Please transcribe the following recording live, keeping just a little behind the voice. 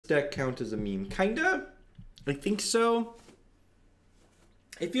deck count as a meme? Kinda. I think so.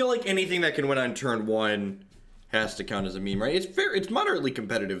 I feel like anything that can win on turn 1 has to count as a meme, right? It's moderately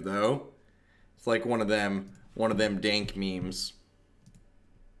competitive though. It's like one of them dank memes.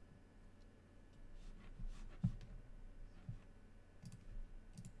 I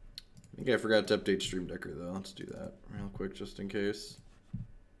think I forgot to update Stream Decker though. Let's do that real quick just in case.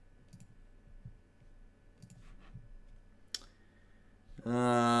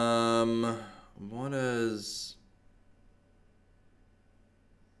 What is...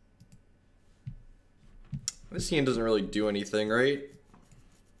 This hand doesn't really do anything, right?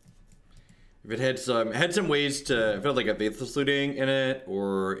 If it had some ways to, I felt like a Faithless Looting in it,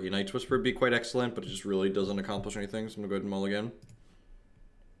 or a Night's Whisper would be quite excellent, but it just really doesn't accomplish anything, so I'm gonna go ahead and mulligan.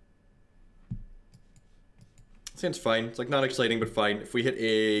 This hand's fine. It's like not exciting, but fine. If we hit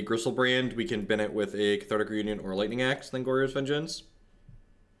a Griselbrand, we can bin it with a Cathartic Reunion or a Lightning Axe, then Goryo's Vengeance.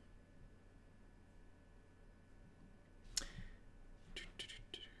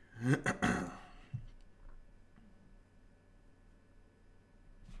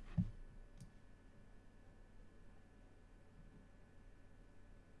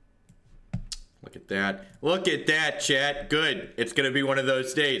 Look at that. Look at that, chat. Good. It's gonna be one of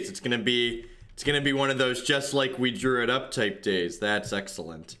those days. It's gonna be one of those just like we drew it up type days. That's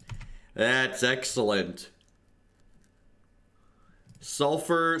excellent. That's excellent.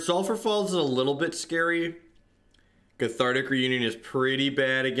 Sulfur Falls is a little bit scary. Cathartic Reunion is pretty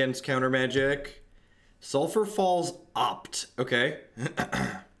bad against counter magic. Sulfur Falls opt. Okay.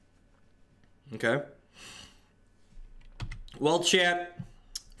 Okay. Well, chat,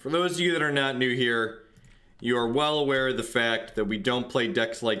 for those of you that are not new here, you are well aware of the fact that we don't play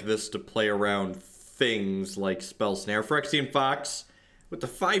decks like this to play around things like Spell Snare. Phyrexian Fox, with the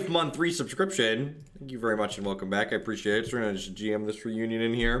 5-month resubscription, thank you very much and welcome back. I appreciate it. We're going to just GM this reunion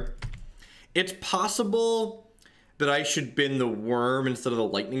in here. It's possible that I should bin the Worm instead of the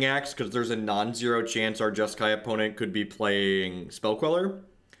Lightning Axe, because there's a non-zero chance our Jeskai opponent could be playing Spell Queller.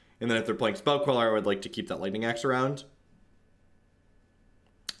 And then if they're playing Spell Queller, I would like to keep that Lightning Axe around.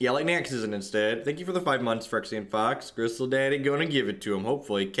 Yeah, Lightning Axe isn't instead. Thank you for the 5 months, Phyrexian Fox. Gristle Daddy, gonna give it to him,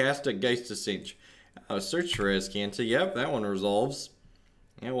 hopefully. Cast a Geist to Cinch. Search for Azcanta. Yep, that one resolves.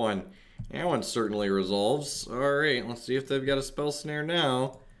 That one certainly resolves. Alright, let's see if they've got a Spell Snare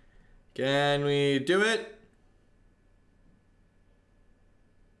now. Can we do it?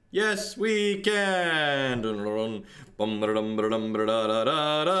 Yes, we can. And we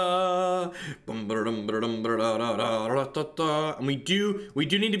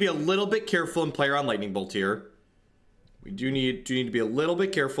do need to be a little bit careful and play around Lightning Bolt here. We do need to be a little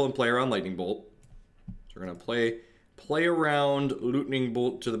bit careful and play around Lightning Bolt. So we're gonna play around Lightning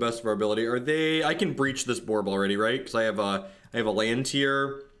Bolt to the best of our ability. I can breach this Borb already, right? Because I have a land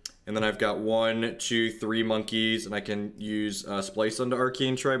here. And then I've got 1, 2, 3 monkeys, and I can use Splice onto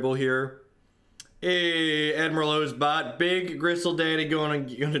Arcane Tribal here. Hey, Admiral Ozbot, big Gristle Daddy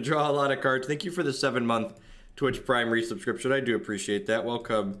gonna draw a lot of cards. Thank you for the 7-month Twitch Prime resubscription. I do appreciate that.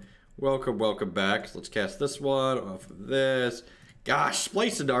 Welcome back. So let's cast this one off of this. Gosh,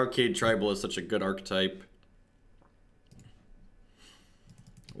 Splice into Arcane Tribal is such a good archetype.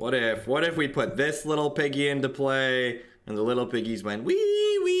 What if we put this little piggy into play, and the little piggies went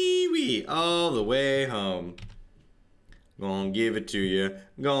wee wee wee all the way home. Gonna give it to you.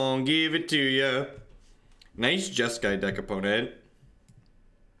 Gonna give it to you. Nice Jeskai deck opponent.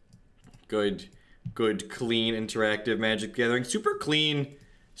 Good clean interactive Magic Gathering. Super clean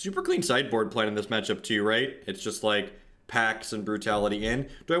sideboard plan in this matchup too, right? It's just like Pacts and Brutality in.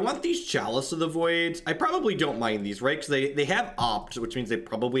 Do I want these Chalice of the Voids? I probably don't mind these, right? Because they have Opt, which means they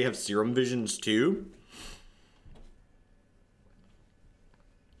probably have Serum Visions too.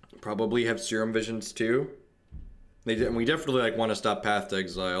 Probably have Serum Visions too. And we definitely want to stop Path to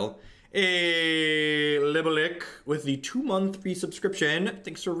Exile. Hey, Libelic with the 2-month resubscription.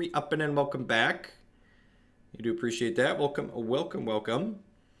 Thanks for re-upping and welcome back. You do appreciate that. Welcome. I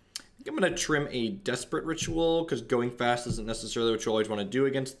think I'm going to trim a Desperate Ritual, because going fast isn't necessarily what you always want to do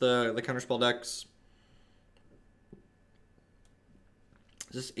against the counterspell decks.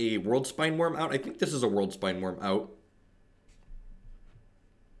 Is this a Worldspine Wurm out? I think this is a Worldspine Wurm out.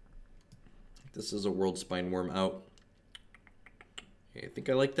 This is a Worldspine Wurm out. Okay, I think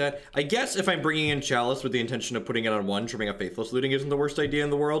I like that. I guess if I'm bringing in Chalice with the intention of putting it on 1, trimming a Faithless Looting isn't the worst idea in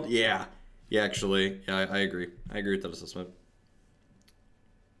the world. Yeah. Yeah, actually. Yeah, I agree. I agree with that assessment.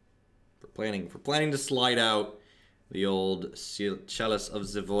 For planning to slide out the old Chalice of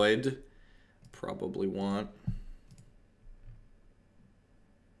the Void, probably want.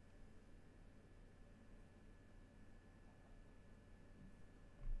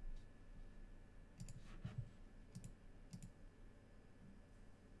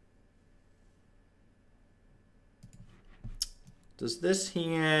 Does this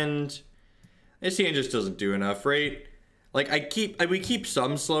hand... This hand just doesn't do enough, right? Like, we keep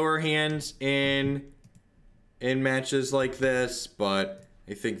some slower hands in matches like this, but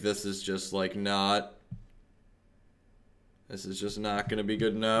I think this is just, like, not... This is just not going to be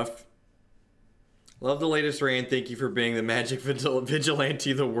good enough. Love the latest rant. Thank you for being the magic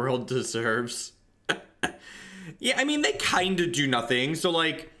vigilante the world deserves. Yeah, I mean, they kind of do nothing. So,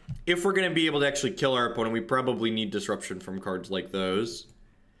 like, if we're going to be able to actually kill our opponent, we probably need disruption from cards like those.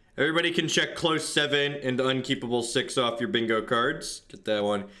 Everybody can check close 7 and unkeepable 6 off your bingo cards. Get that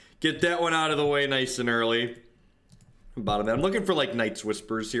one out of the way nice and early. Bottom end. I'm looking for, like, Knight's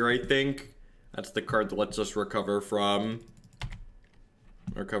Whispers here, I think. That's the card that lets us recover from...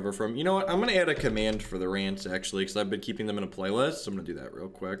 You know what? I'm going to add a command for the rants, actually, because I've been keeping them in a playlist. So I'm going to do that real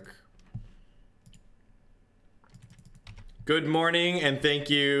quick. Good morning, and thank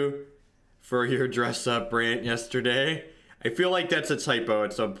you for your dress-up rant yesterday. I feel like that's a typo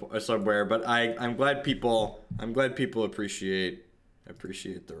at somewhere, but I'm glad people appreciate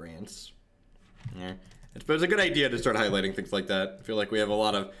the rants. Yeah. But it's a good idea to start highlighting things like that. I feel like we have a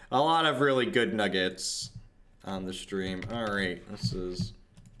lot of really good nuggets on the stream. All right, this is...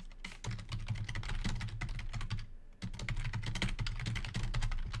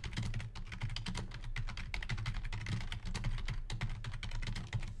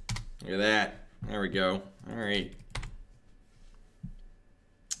 Look at that. There we go. All right.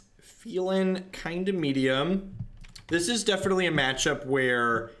 Feeling kind of medium. This is definitely a matchup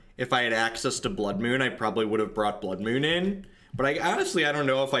where if I had access to Blood Moon, I probably would have brought Blood Moon in. But I honestly don't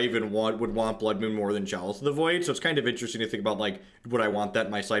know if I even would want Blood Moon more than Chalice of the Void. So it's kind of interesting to think about, like, would I want that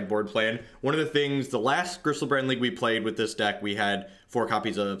in my sideboard plan? One of the things, the last Griselbrand League we played with this deck, we had 4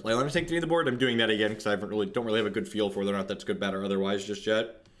 copies of Leyline of Sanctity on the board. I'm doing that again because I don't really have a good feel for whether or not that's good, bad, or otherwise just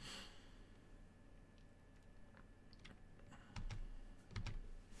yet.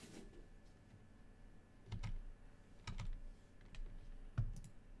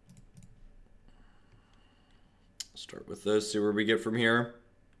 Start with this, see where we get from here.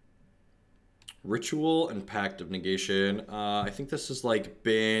 Ritual and Pact of Negation. I think this is like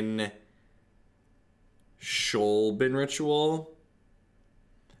Shoal bin Ritual.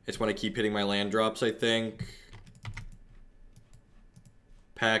 I just want to keep hitting my land drops, I think.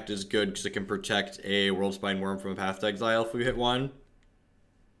 Pact is good because it can protect a Worldspine Wurm from a Path to Exile if we hit one.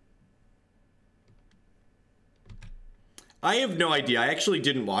 I have no idea. I actually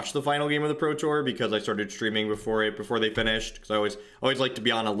didn't watch the final game of the Pro Tour because I started streaming before they finished. Because I always like to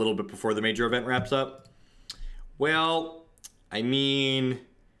be on a little bit before the major event wraps up. Well, I mean...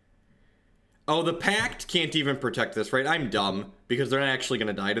 Oh, the Pact can't even protect this, right? I'm dumb because they're not actually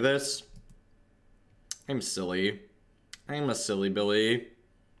going to die to this. I'm silly. I'm a silly Billy.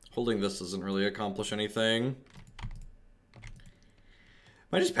 Holding this doesn't really accomplish anything. Am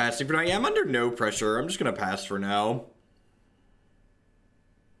I just passing for now? Yeah, I'm under no pressure. I'm just going to pass for now.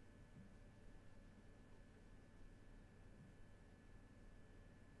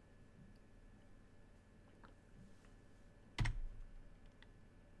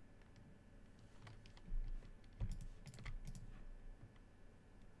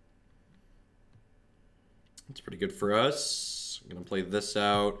 That's pretty good for us. I'm going to play this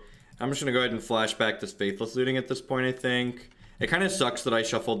out. I'm just going to go ahead and flash back this Faithless Looting at this point, I think. It kind of sucks that I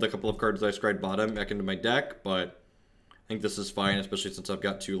shuffled the couple of cards that I scryed bottom back into my deck, but I think this is fine, especially since I've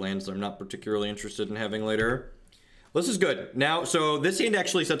got 2 lands that I'm not particularly interested in having later. This is good. Now, so this hand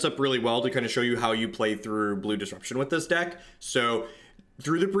actually sets up really well to kind of show you how you play through Blue Disruption with this deck. So,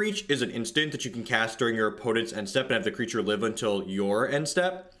 Through the Breach is an instant that you can cast during your opponent's end step and have the creature live until your end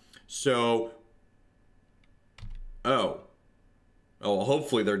step. So... Oh,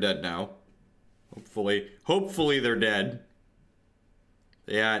 hopefully they're dead now. Hopefully they're dead.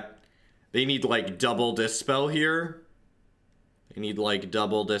 Yeah, they need like double dispel here. They need like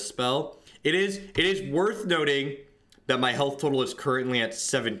double dispel. It is worth noting that my health total is currently at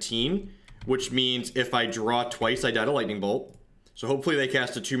 17, which means if I draw twice, I die to Lightning Bolt. So hopefully they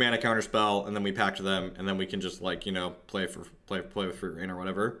cast a 2-mana counterspell and then we pact them and then we can just like, you know, play with free reign or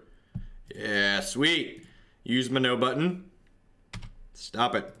whatever. Yeah, sweet. Use my no button.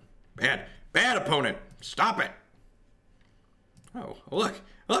 Stop it. Bad opponent. Stop it. Oh, look,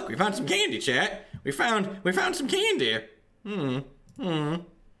 we found some candy, chat. We found some candy. Alright,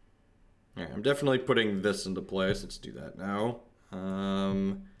 I'm definitely putting this into place. Let's do that now.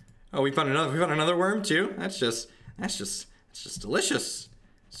 Oh, we found another worm too. That's just delicious.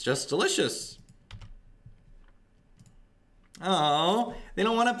 It's just delicious. Oh, they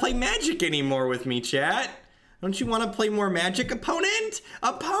don't want to play Magic anymore with me, chat. Don't you want to play more Magic, opponent?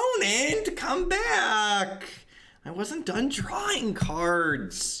 Opponent, come back. I wasn't done drawing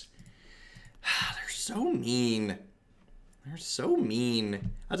cards. They're so mean. They're so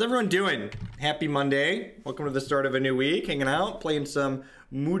mean. How's everyone doing? Happy Monday. Welcome to the start of a new week. Hanging out, playing some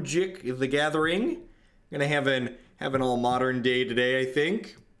Magic the Gathering. Gonna have an all modern day today, I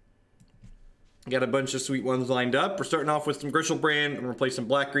think. Got a bunch of sweet ones lined up. We're starting off with some Griselbrand. I'm gonna play some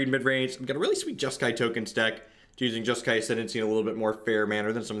black green mid range. I've got a really sweet Jeskai token stack. Using Jeskai Ascendancy in a little bit more fair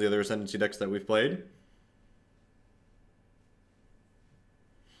manner than some of the other Ascendancy decks that we've played.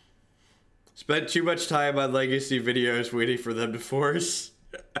 Spent too much time on Legacy videos waiting for them to force.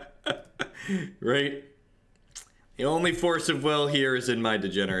 Right? The only force of will here is in my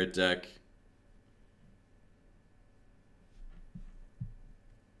degenerate deck.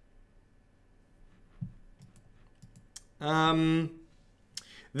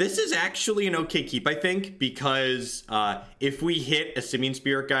 This is actually an okay keep, I think, because if we hit a Simian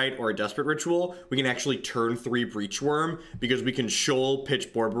Spirit Guide or a Desperate Ritual, we can actually turn 3 Breach Wurm, because we can Shoal,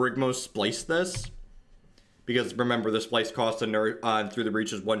 pitch Borborygmos, splice this. Because remember, the splice cost on Through the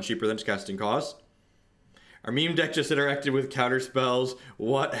Breach is 1 cheaper than its casting cost. Our meme deck just interacted with counterspells.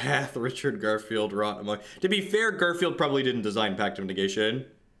 What hath Richard Garfield wrought among... To be fair, Garfield probably didn't design Pact of Negation.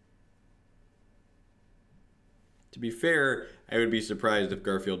 To be fair, I would be surprised if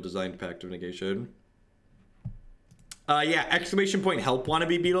Garfield designed Pact of Negation. Yeah, exclamation point help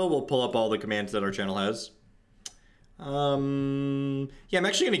wannabe beetle. We'll pull up all the commands that our channel has. Yeah, I'm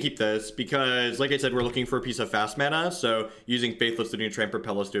actually going to keep this because, like I said, we're looking for a piece of fast mana. So using Faithless Looting to try and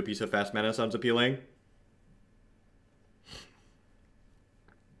propel us to a piece of fast mana sounds appealing.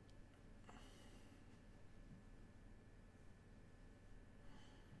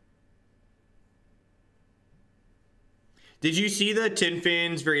 Did you see the Tin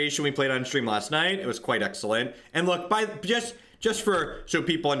Fins variation we played on stream last night? It was quite excellent. And look, just so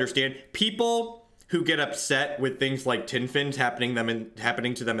people understand, people who get upset with things like Tin Fins happening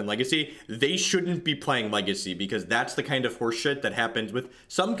to them in Legacy, they shouldn't be playing Legacy, because that's the kind of horseshit that happens with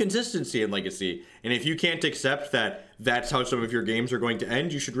some consistency in Legacy. And if you can't accept that that's how some of your games are going to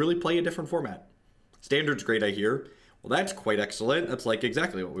end, you should really play a different format. Standard's great, I hear. Well, that's quite excellent. That's like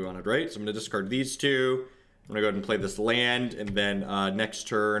exactly what we wanted, right? So I'm going to discard these two. I'm going to go ahead and play this land, and then next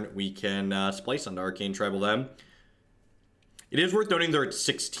turn we can splice onto Arcane Tribal them. It is worth noting they're at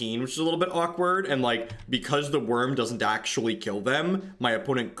 16, which is a little bit awkward, and like, because the worm doesn't actually kill them, my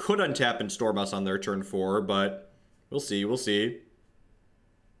opponent could untap and storm us on their turn 4, but we'll see, we'll see.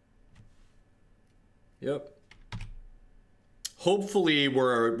 Yep. Hopefully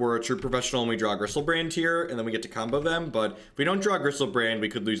we're a true professional and we draw Griselbrand here, and then we get to combo them, but if we don't draw Griselbrand, we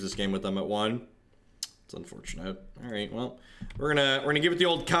could lose this game with them at 1. It's unfortunate. All right, well, we're gonna give it the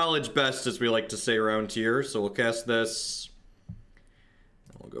old college best, as we like to say around here. So we'll cast this.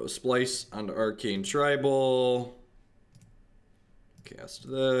 We'll go splice onto Arcane Tribal.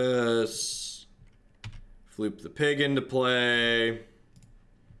 Cast this. Floop the pig into play.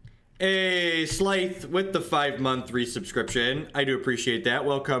 Hey, Slythe with the 5-month resubscription. I do appreciate that.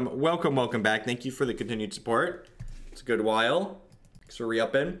 Welcome, welcome, welcome back. Thank you for the continued support. It's a good while. Thanks for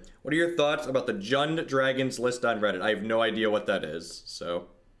re-upping. What are your thoughts about the Jund Dragons list on Reddit? I have no idea what that is, so...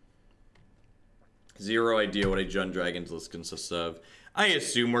 Zero idea what a Jund Dragons list consists of. I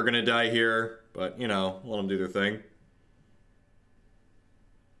assume we're gonna die here, but, you know, let them do their thing.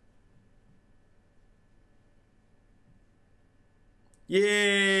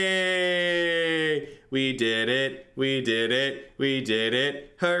 Yay! We did it! We did it! We did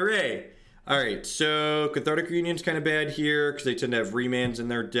it! Hooray! Alright, so Cathartic Reunion's kind of bad here because they tend to have remans in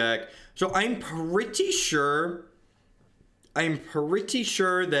their deck. So I'm pretty sure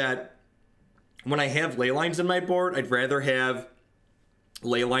that when I have Leylines in my board, I'd rather have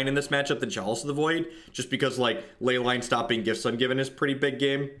Leyline in this matchup than Chalice of the Void, just because, like, Leyline stopping Gifts Ungiven is pretty big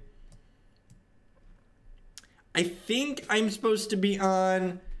game. I think I'm supposed to be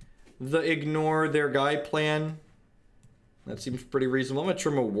on the ignore their guy plan. That seems pretty reasonable. I'm going to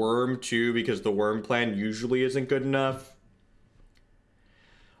trim a worm, too, because the worm plan usually isn't good enough.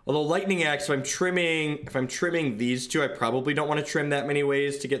 Although Lightning Axe, if I'm trimming these two, I probably don't want to trim that many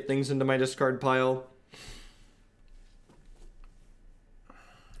ways to get things into my discard pile.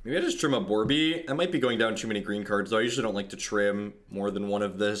 Maybe I just trim a Borby. I might be going down too many green cards, though. I usually don't like to trim more than one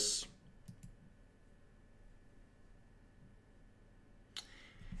of this.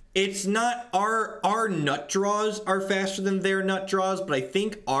 It's not, our nut draws are faster than their nut draws, but I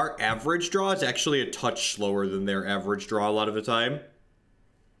think our average draw is actually a touch slower than their average draw a lot of the time.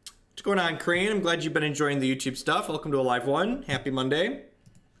 What's going on, Crane? I'm glad you've been enjoying the YouTube stuff. Welcome to a live one. Happy Monday.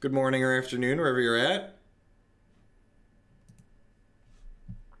 Good morning or afternoon, wherever you're at.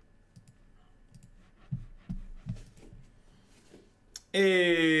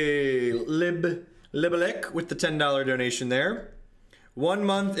 Hey, Libelek with the $10 donation there. 1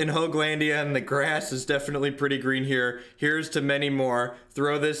 month in Hoaglandia and the grass is definitely pretty green here. Here's to many more.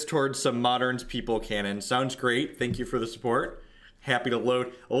 Throw this towards some Modern's people cannon. Sounds great. Thank you for the support. Happy to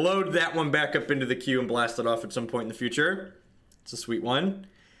load that one back up into the queue and blast it off at some point in the future. It's a sweet one.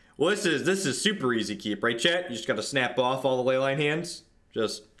 Well, this is super easy keep, right, chat? You just got to snap off all the leyline hands.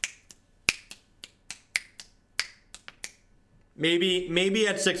 Just maybe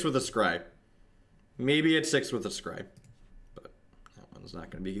at 6 with a scribe. Maybe at 6 with a scribe. But that one's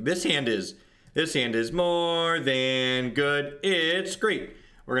not going to be. This hand is more than good. It's great.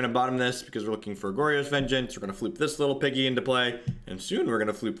 We're going to bottom this because we're looking for Goryo's Vengeance. We're going to floop this little piggy into play. And soon we're going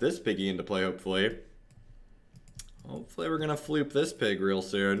to floop this piggy into play, hopefully. Hopefully we're going to floop this pig real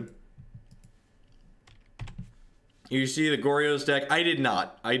soon. You see the Goryo's deck? I did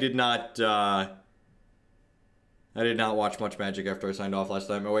not watch much Magic after I signed off last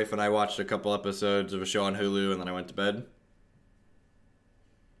night. My wife and I watched a couple episodes of a show on Hulu and then I went to bed.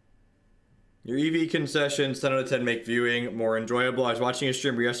 Your EV concessions, 10 out of 10 make viewing more enjoyable. I was watching a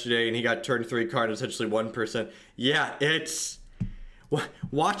streamer yesterday and he got turn 3 card, essentially 1%. Yeah, it's...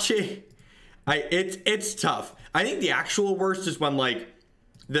 Watching... It's tough. I think the actual worst is when, like,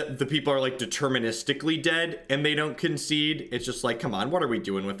 the people are, like, deterministically dead and they don't concede. It's just like, come on, what are we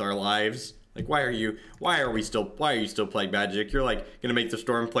doing with our lives? Like, why are you still playing Magic? You're, like, gonna make the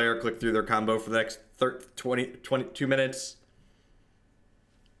Storm player click through their combo for the next 22 minutes?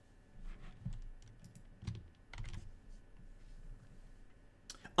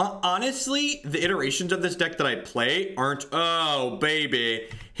 Honestly, the iterations of this deck that I play aren't, oh, baby,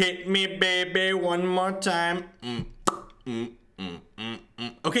 hit me, baby, one more time.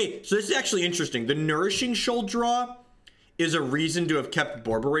 Okay, so this is actually interesting. The Nourishing Shoal draw is a reason to have kept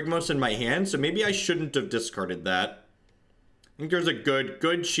Borborygmos in my hand, so maybe I shouldn't have discarded that. I think there's a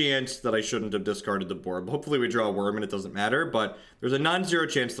good chance that I shouldn't have discarded the Borb. Hopefully we draw a Worm and it doesn't matter, but there's a non-zero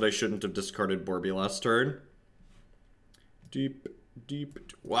chance that I shouldn't have discarded Borby last turn. Deep.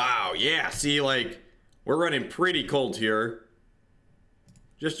 Wow, yeah, see, like, we're running pretty cold here.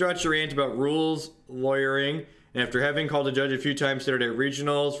 Just watched your rant about rules, lawyering, and after having called a judge a few times Saturday at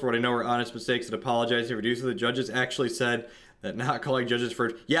regionals for what I know were honest mistakes and apologizing for so the judges actually said that not calling judges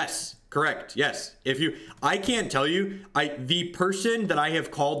for... Yes, correct, yes. I can't tell you, the person that I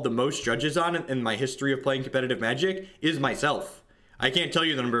have called the most judges on in my history of playing competitive Magic is myself. I can't tell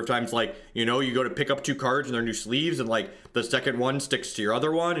you the number of times, like, you know, you go to pick up 2 cards and they're new sleeves and, like, the second one sticks to your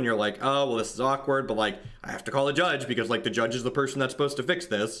other one and you're like, oh, well, this is awkward, but, like, I have to call a judge because, like, the judge is the person that's supposed to fix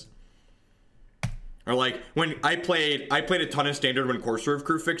this. Or, like, when I played a ton of Standard when Courser of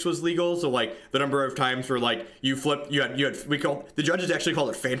Crew Fix was legal, so, like, the number of times where, like, the judges actually call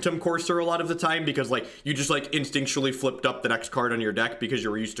it Phantom Courser a lot of the time because, like, you just, like, instinctually flipped up the next card on your deck because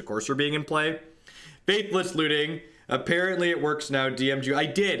you were used to Courser being in play. Faithless Looting. Apparently it works now, DM'd you. I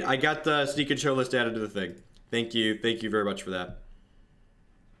did. I got the sneak and show list added to the thing. Thank you. Thank you very much for that.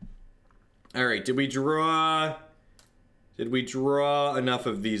 All right. Did we draw enough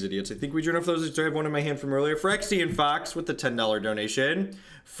of these idiots? I think we drew enough of those. I have one in my hand from earlier. Phyrexian Fox with the $10 donation.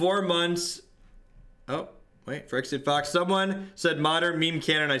 4 months. Oh, wait. Phyrexian Fox. Someone said modern meme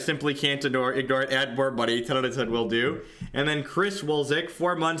canon. I simply can't ignore it. Add more money. 10 out of 10 will do. And then Chris Wolzik.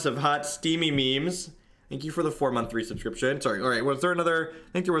 4 months of hot, steamy memes. Thank you for the 4-month resubscription. Sorry. All right. Was there another?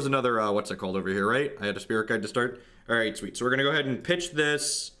 I think there was another, what's it called over here, right? I had a spirit guide to start. All right, sweet. So we're going to go ahead and pitch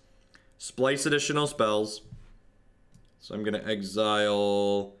this. Splice additional spells. So I'm going to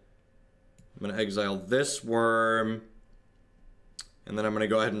exile this worm. And then I'm going to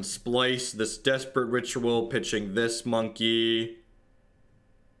go ahead and splice this desperate ritual, pitching this monkey.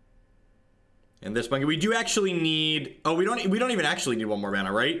 And this monkey, we do actually need, oh, we don't even actually need 1 more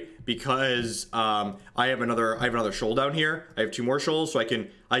mana, right? Because I have another shoal down here. I have 2 more shoals, so I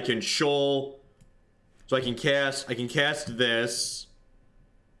can shoal, so I can cast this,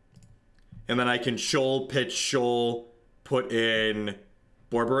 and then I can shoal, pitch, shoal, put in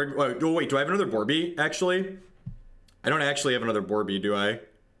Borborig. Oh wait, do I have another Borby actually? I don't actually have another Borby, do I?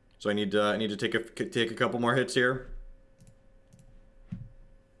 So I need to take a couple more hits here.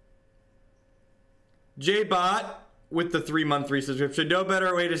 J-Bot with the 3-month resubscription. No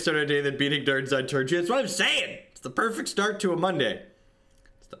better way to start a day than beating nerds on turn 2. That's what I'm saying. It's the perfect start to a Monday.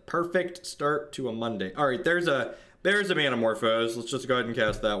 It's the perfect start to a Monday. All right, there's a Manamorphose. Let's just go ahead and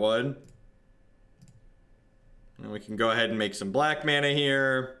cast that one. And we can go ahead and make some black mana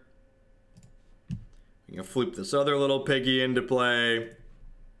here. We can flip this other little piggy into play.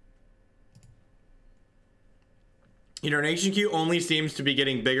 Your donation queue only seems to be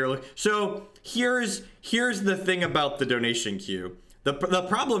getting bigger. So here's the thing about the donation queue. The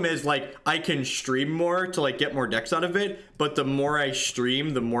problem is, like, I can stream more to, like, get more decks out of it, but the more I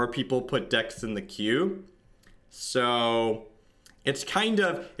stream, the more people put decks in the queue. So it's kind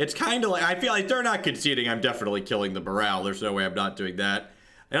of like, I feel like they're not conceding. I'm definitely killing the morale. There's no way I'm not doing that.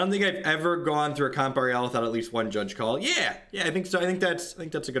 I don't think I've ever gone through a comp RL without at least one judge call. Yeah, I think so. I think that's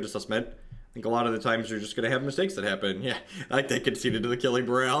a good assessment. I think a lot of the times you're just gonna have mistakes that happen. Yeah, like they conceded to the killing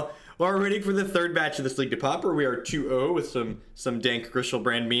morale. Well, we're ready for the third batch of this league to pop, where we are 2-0 with some dank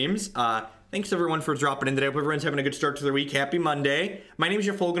Grishoalbrand memes. Thanks everyone for dropping in today. Hope everyone's having a good start to their week. Happy Monday. My name is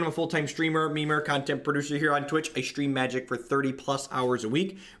Jeff Logan. I'm a full-time streamer, memer, content producer here on Twitch. I stream Magic for 30+ hours a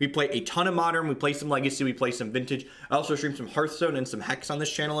week. We play a ton of Modern. We play some Legacy. We play some Vintage. I also stream some Hearthstone and some Hex on this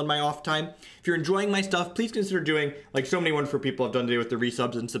channel in my off time. If you're enjoying my stuff, please consider doing like so many wonderful people have done today with the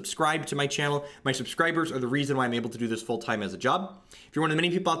resubs and subscribe to my channel. My subscribers are the reason why I'm able to do this full-time as a job. If you're one of the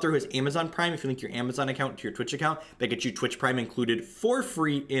many people out there who has Amazon Prime, if you link your Amazon account to your Twitch account, that gets you Twitch Prime included for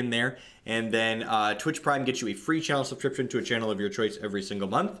free in there. And then Twitch Prime gets you a free channel subscription to a channel of your choice every single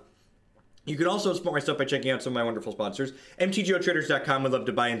month. You can also support my stuff by checking out some of my wonderful sponsors. MTGOtraders.com would love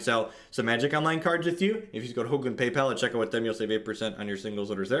to buy and sell some Magic Online cards with you. If you just go to Hoagland PayPal and check out with them, you'll save 8% on your singles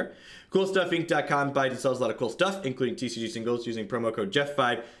orders there. CoolStuffInc.com buys and sells a lot of cool stuff, including TCG singles using promo code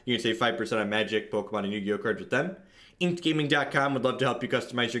Jeff5. You can save 5% on Magic, Pokemon, and Yu-Gi-Oh cards with them. InkedGaming.com would love to help you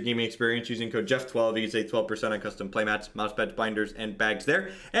customize your gaming experience using code Jeff12. You can save 12% on custom playmats, mousepads, binders, and bags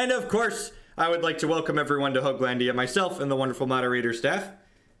there. And of course, I would like to welcome everyone to Hoaglandia, myself and the wonderful moderator staff.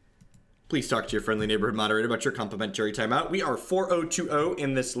 Please talk to your friendly neighborhood moderator about your complimentary timeout. We are 4-0-2-0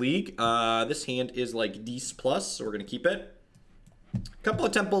 in this league. This hand is like Dece plus, so we're gonna keep it. A couple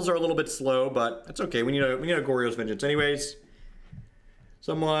of temples are a little bit slow, but that's okay. We need a Goryo's Vengeance anyways.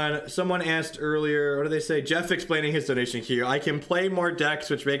 Someone asked earlier, what did they say? Jeff explaining his donation queue. I can play more decks,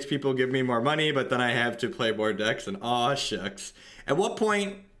 which makes people give me more money, but then I have to play more decks, and aw shucks. At what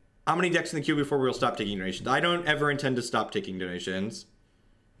point, how many decks in the queue before we'll stop taking donations? I don't ever intend to stop taking donations.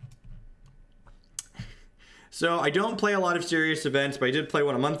 So I don't play a lot of serious events, but I did play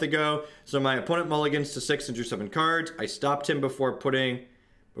one a month ago. So my opponent mulligans to 6 and drew 7 cards. I stopped him before putting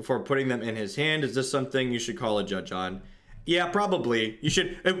them in his hand. Is this something you should call a judge on? Yeah, probably. You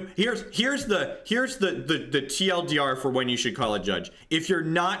should. Here's the TLDR for when you should call a judge. If you're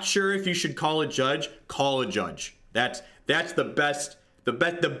not sure if you should call a judge, call a judge. That's the best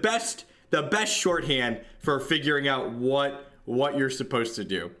shorthand for figuring out what you're supposed to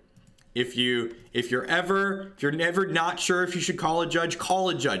do. If you're never not sure if you should call a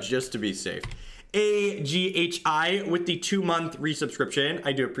judge just to be safe. AGHI with the 2-month resubscription.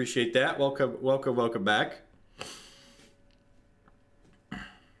 I do appreciate that. Welcome back.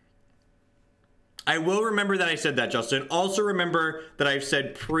 I will remember that I said that, Justin. Also remember that I've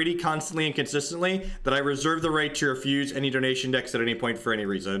said pretty constantly and consistently that I reserve the right to refuse any donation decks at any point for any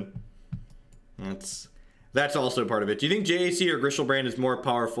reason. That's also part of it. Do you think JAC or Griselbrand is more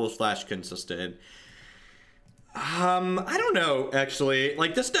powerful / consistent? I don't know, actually.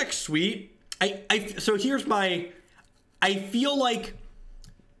 Like, this deck's sweet. So here's my... I feel like...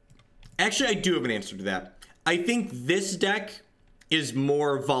 Actually, I do have an answer to that. I think this deck is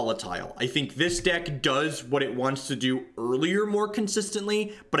more volatile. I think this deck does what it wants to do earlier more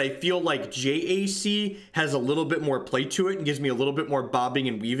consistently, but I feel like JAC has a little bit more play to it and gives me a little bit more bobbing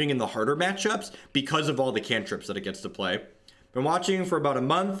and weaving in the harder matchups because of all the cantrips that it gets to play. Been watching for about a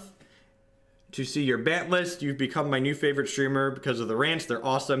month to see your bant list. You've become my new favorite streamer because of the rants. They're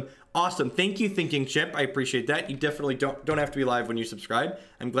awesome. Awesome. Thank you, Thinking Chip. I appreciate that. You definitely don't have to be live when you subscribe.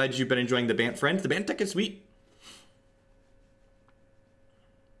 I'm glad you've been enjoying the bant friends. The bant deck is sweet.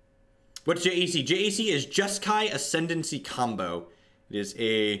 What's JAC? JAC is Jeskai Ascendancy combo. It is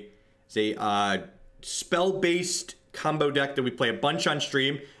a spell-based combo deck that we play a bunch on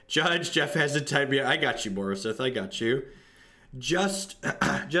stream. Judge, Jeff hasn't typed yet. I got you, Borisith. I got you. Just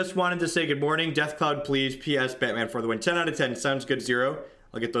wanted to say good morning. Death Cloud, please. PS, Batman for the win. 10 out of 10. Sounds good, 0.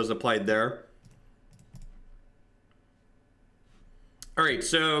 I'll get those applied there. All right,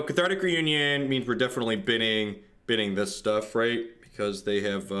 so Cathartic Reunion means we're definitely binning this stuff, right? Because they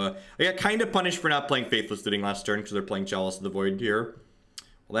have, I got kind of punished for not playing Faithless Looting last turn because they're playing Chalice of the Void here.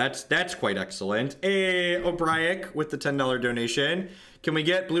 Well, that's quite excellent. Hey, O'Brien with the $10 donation. Can we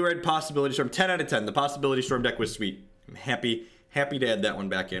get Blue-Red Possibility Storm? 10 out of 10. The Possibility Storm deck was sweet. I'm happy to add that one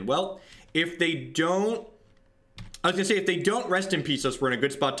back in. Well, if they don't, I was going to say, if they don't rest in peace us, we're in a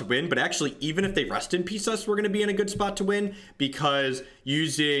good spot to win. But actually, even if they rest in peace us, we're going to be in a good spot to win. Because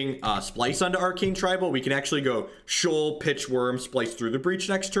using Splice onto Arcane Tribal, we can actually go Shoal, Pitch Worm, Splice through the Breach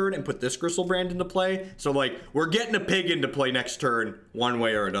next turn, and put this Griselbrand into play. So, like, we're getting a pig into play next turn, one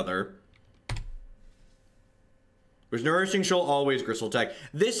way or another. Was Nourishing Shoal always Gristle Tech?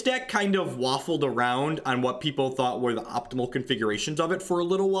 This deck kind of waffled around on what people thought were the optimal configurations of it for a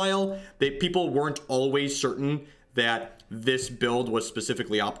little while. People weren't always certain that this build was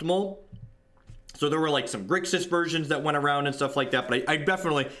specifically optimal. So there were like some Grixis versions that went around and stuff like that, but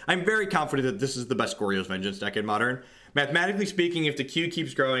I'm very confident that this is the best Goryo's Vengeance deck in Modern. Mathematically speaking, if the queue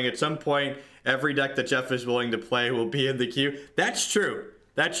keeps growing, at some point, every deck that Jeff is willing to play will be in the queue. That's true.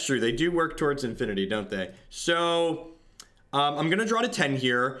 That's true. They do work towards infinity, don't they? So, I'm going to draw to 10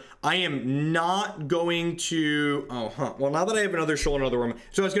 here. I am not going to... Well, now that I have another Shoal and another Worm...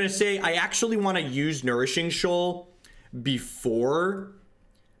 So I was going to say, I actually want to use Nourishing Shoal before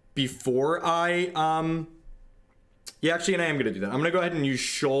I... Yeah, actually, and I am going to do that. I'm going to go ahead and use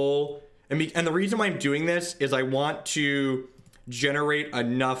Shoal. And the reason why I'm doing this is I want to generate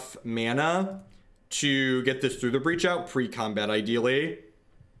enough mana to get this Through the Breach out pre-combat, ideally.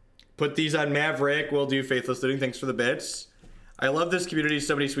 Put these on Maverick. We'll do Faithless Looting. Thanks for the bits. I love this community.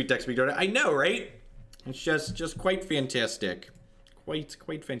 So many sweet decks being done. I know, right? It's just quite fantastic.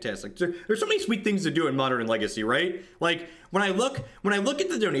 Quite fantastic. There's so many sweet things to do in Modern and Legacy, right? Like when I look at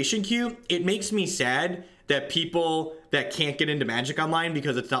the donation queue, it makes me sad that people that can't get into Magic Online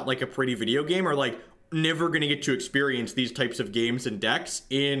because it's not like a pretty video game are like never gonna get to experience these types of games and decks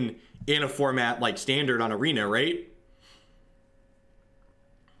in a format like Standard on Arena, right?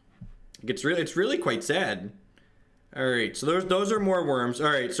 It's really quite sad. All right, so those are more worms. All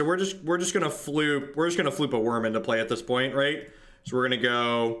right, so we're just gonna floop a worm into play at this point, right? So we're gonna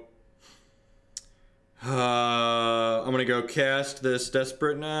go. I'm gonna go cast this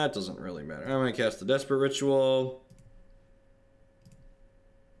desperate. Nah, it doesn't really matter. I'm gonna cast the desperate ritual,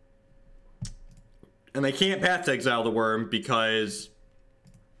 and they can't path to exile the worm because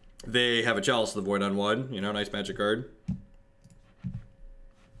they have a Chalice of the Void on one. You know, nice magic card.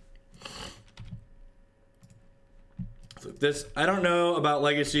 This, I don't know about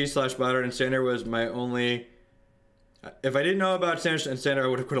Legacy / Modern and Standard was my only... If I didn't know about Standard and Standard, I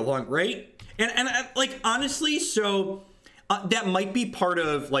would have quit along, right? And like, honestly, so that might be part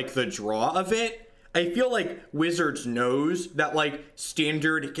of, like, the draw of it. I feel like Wizards knows that, like,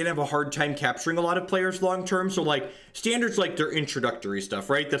 Standard can have a hard time capturing a lot of players long-term. So, like, Standard's, like, their introductory stuff,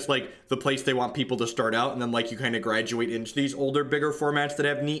 right? That's, like, the place they want people to start out. And then, like, you kind of graduate into these older, bigger formats that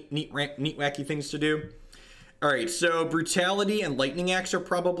have neat, wacky things to do. All right, so Brutality and Lightning Axe are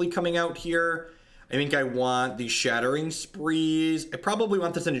probably coming out here. I think I want the Shattering Sprees. I probably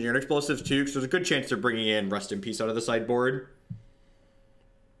want this Engineered Explosives too, because there's a good chance they're bringing in Rest in Peace out of the sideboard.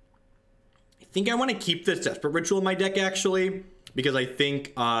 I think I want to keep this Desperate Ritual in my deck, actually, because I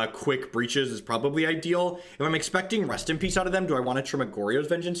think Quick Breaches is probably ideal. If I'm expecting Rest in Peace out of them, do I want to trim a Goryo's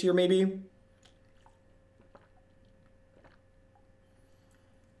Vengeance here, maybe?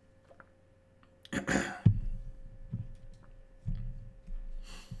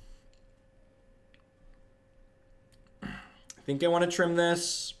 I think I want to trim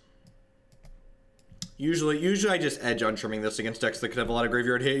this. Usually I just edge on trimming this against decks that could have a lot of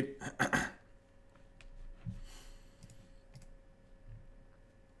graveyard hate.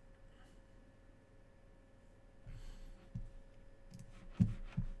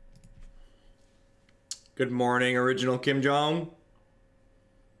 Good morning, original Kim Jong.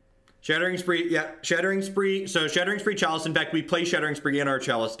 Shattering Spree, yeah, Shattering Spree. So Shattering Spree, Chalice. In fact, we play Shattering Spree in our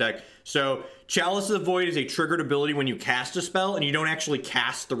Chalice deck. So Chalice of the Void is a triggered ability when you cast a spell, and you don't actually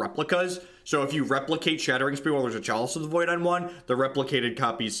cast the replicas. So if you replicate Shattering Spree while there's a Chalice of the Void on one, the replicated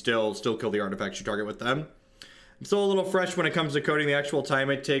copies still kill the artifacts you target with them. I'm still a little fresh when it comes to coding. The actual time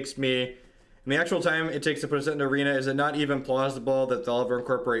it takes me, and the actual time it takes to put a set in Arena, is it not even plausible that they'll ever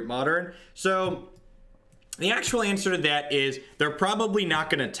incorporate Modern? So the actual answer to that is they're probably not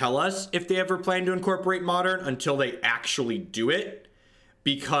going to tell us if they ever plan to incorporate Modern until they actually do it,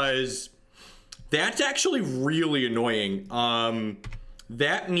 because that's actually really annoying.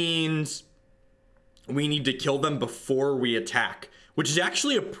 That means we need to kill them before we attack, which is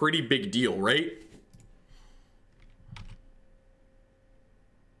actually a pretty big deal, right?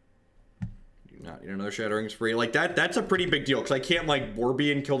 Do not need another Shattering Spree. Like, that's a pretty big deal, because I can't, like,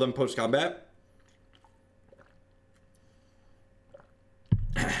 Borby and kill them post-combat.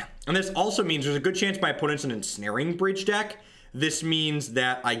 And this also means there's a good chance my opponent's an Ensnaring Bridge deck. This means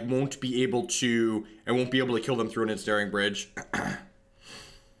that I won't be able to kill them through an Ensnaring Bridge.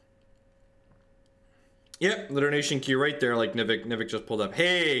 Yep, the donation queue right there, like Nivik just pulled up.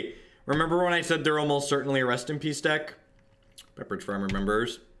 Hey, remember when I said they're almost certainly a Rest in Peace deck? Pepperidge Farm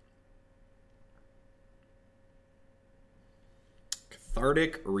remembers.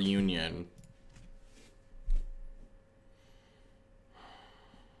 Cathartic Reunion.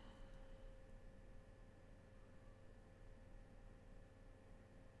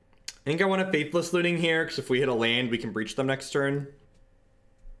 I think I want a Faithless Looting here, because if we hit a land, we can breach them next turn.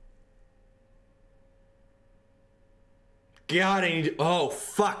 God, I need... Oh,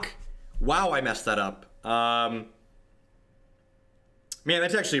 fuck. Wow, I messed that up. Man,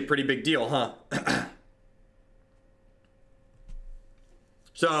 that's actually a pretty big deal, huh?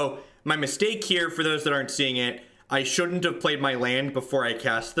 So, my mistake here, for those that aren't seeing it, I shouldn't have played my land before I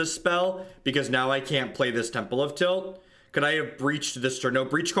cast this spell, because now I can't play this Temple of Tilt. Could I have breached this turn? No,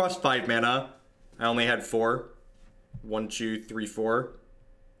 breach cost 5 mana. I only had 4. 1, 2, 3, 4.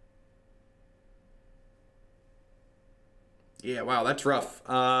 Yeah, wow, that's rough.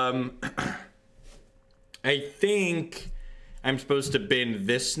 I think I'm supposed to bin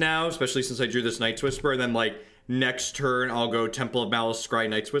this now, especially since I drew this Night's Whisper, and then, like, next turn I'll go Temple of Malice, Scry,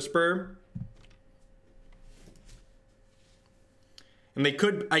 Night's Whisper. And they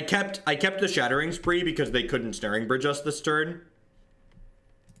could... I kept the Shattering Spree because they couldn't Snaring Bridge us this turn.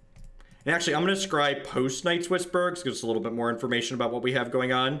 And actually, I'm going to scry post Night's Whisper, because it gives us a little bit more information about what we have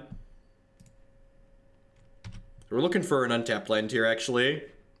going on. We're looking for an untapped land here, actually.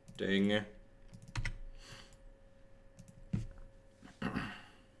 Dang. It's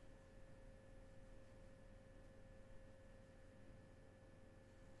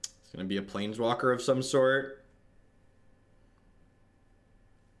going to be a Planeswalker of some sort.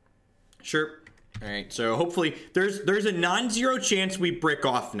 Sure. All right, so hopefully there's a non-zero chance we brick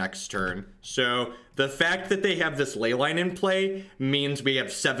off next turn. So the fact that they have this Leyline in play means we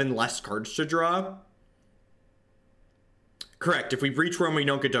have 7 less cards to draw. Correct. If we breach Wurm, we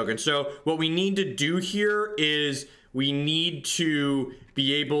don't get tokens. So what we need to do here is we need to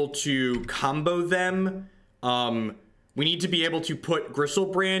be able to combo them. We need to be able to put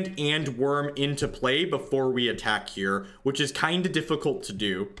Griselbrand and Wurm into play before we attack here, which is kind of difficult to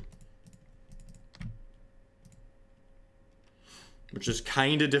do.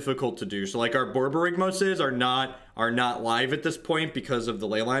 So like our Borborygmoses are not live at this point because of the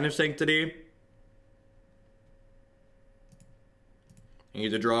Leyline of Sanctity. You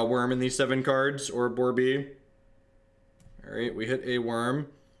need to draw a Wurm in these 7 cards or a Borby. Alright, we hit a Wurm.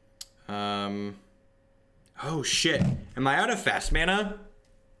 Oh shit. Am I out of fast mana?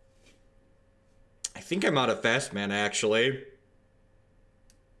 I think I'm out of fast mana actually.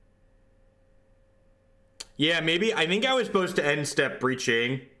 Yeah, maybe. I think I was supposed to end step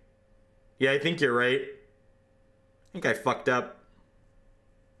breaching. Yeah, I think you're right. I think I fucked up.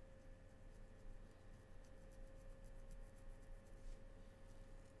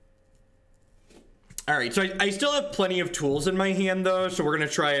 All right, so I still have plenty of tools in my hand though, so we're gonna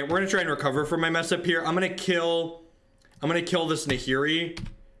try and recover from my mess up here. I'm gonna kill this Nahiri,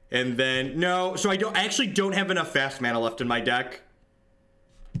 and then no. So I actually don't have enough fast mana left in my deck.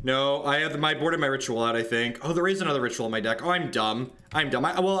 No, I have my board and my ritual out, I think. Oh, there is another ritual in my deck. Oh, I'm dumb.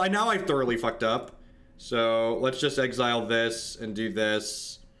 Now I've thoroughly fucked up. So let's just exile this and do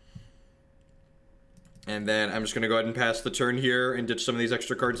this. And then I'm just going to go ahead and pass the turn here and ditch some of these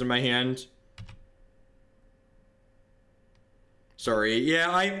extra cards in my hand. Sorry. Yeah,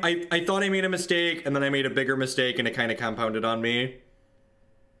 I thought I made a mistake, and then I made a bigger mistake, and it kind of compounded on me.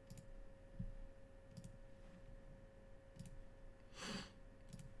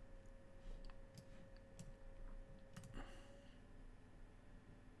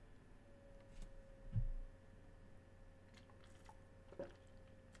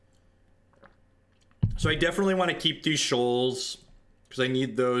 So I definitely want to keep these shoals because I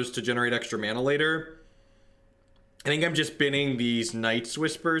need those to generate extra mana later. I think I'm just binning these Night's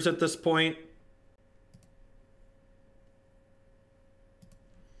Whispers at this point.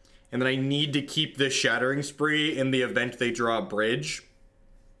 And then I need to keep this Shattering Spree in the event they draw a bridge.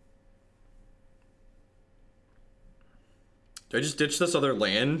 Do I just ditch this other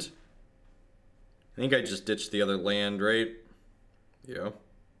land? I think I just ditched the other land, right? Yeah.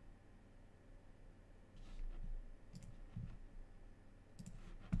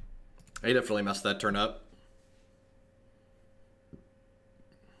 I definitely messed that turn up.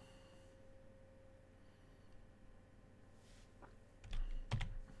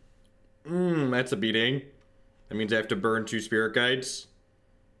 That's a beating. That means I have to burn 2 Spirit Guides.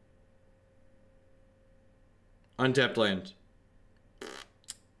 Untapped land.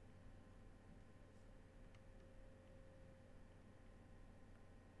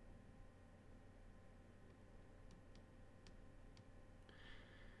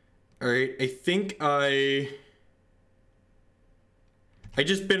 Alright, I think I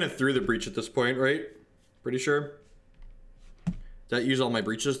just bin it through the breach at this point, right? Pretty sure. Did that use all my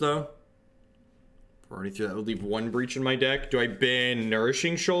breaches, though? Already through that would leave 1 breach in my deck. Do I bin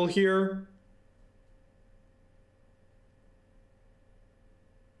Nourishing Shoal here?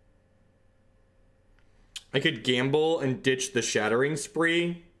 I could gamble and ditch the Shattering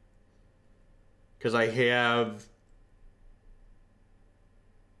Spree. Because I have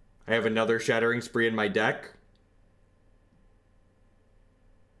another Shattering Spree in my deck.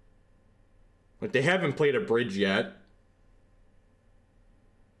 Like, they haven't played a bridge yet.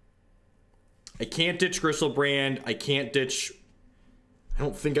 I can't ditch Griselbrand. I can't ditch... I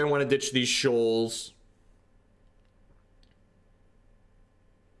don't think I want to ditch these shoals.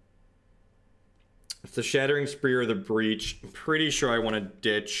 It's the Shattering Spree or the Breach. I'm pretty sure I want to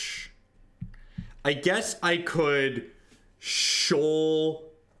ditch... I guess I could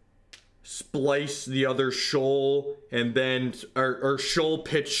shoal... splice the other shoal and then or shoal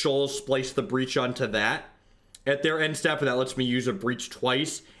pitch shoal splice the breach onto that at their end step, and that lets me use a breach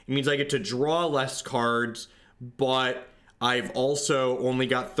twice. It means I get to draw less cards, but I've also only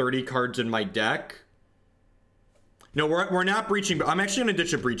got 30 cards in my deck. No, we're not breaching, but I'm actually going to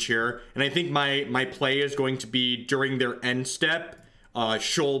ditch a breach here, and I think my play is going to be during their end step,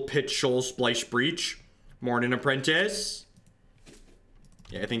 shoal pitch shoal splice breach. Morning Apprentice.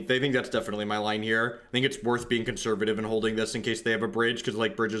 Yeah, I think that's definitely my line here. I think it's worth being conservative and holding this in case they have a bridge, because,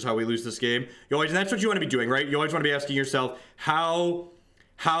 like, bridge is how we lose this game. And that's what you want to be doing, right? You always want to be asking yourself, how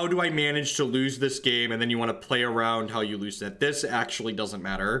do I manage to lose this game? And then you want to play around how you lose it. This actually doesn't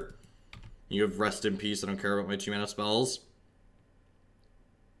matter. You have Rest in Peace. I don't care about my 2-mana spells.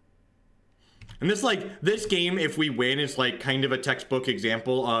 And this game, if we win, is like kind of a textbook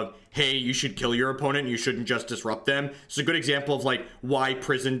example of, hey, you should kill your opponent, you shouldn't just disrupt them. It's a good example of like why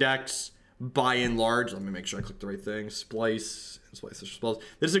prison decks, by and large, let me make sure I click the right thing, splice the spells.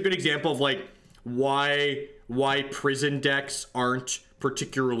 This is a good example of like why prison decks aren't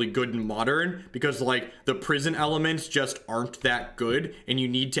particularly good in Modern, because like the prison elements just aren't that good, and you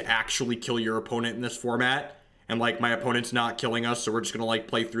need to actually kill your opponent in this format. And, like, my opponent's not killing us, so we're just gonna, like,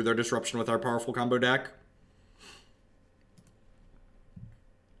 play through their disruption with our powerful combo deck.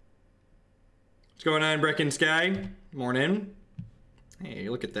 What's going on, Brecken Sky? Morning. Hey,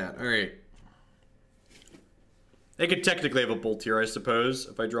 look at that. Alright. They could technically have a bolt here, I suppose,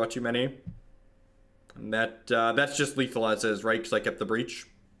 if I draw too many. And that's just lethal as is, right? Because I kept the breach.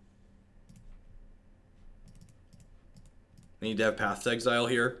 I need to have Path's Exile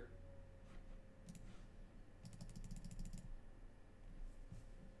here.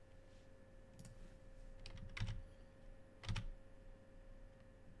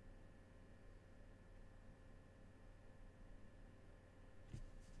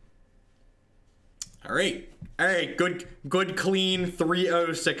 All right, good, clean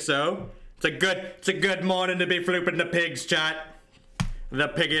 3-0-6-0. It's a good morning to be flipping the pigs, chat. The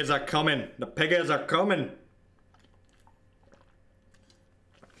piggies are coming. The piggies are coming.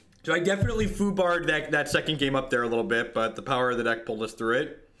 So I definitely foobarred that second game up there a little bit, but the power of the deck pulled us through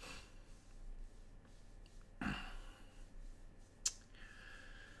it.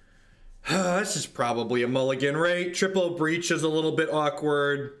 This is probably a mulligan, right? Triple breach is a little bit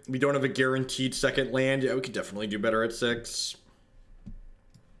awkward. We don't have a guaranteed second land. Yeah, we could definitely do better at 6.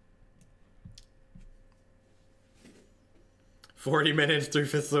 $40 minutes,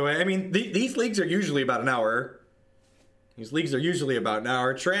 3/5 away. I mean, these leagues are usually about an hour. These leagues are usually about an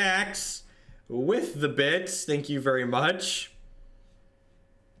hour. Tracks with the bits. Thank you very much.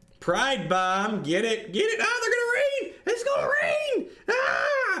 Pride Bomb. Get it. Get it. Ah, they're going to rain. It's going to rain.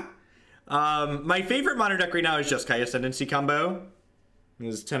 Ah. My favorite modern deck right now is Jeskai Ascendancy combo.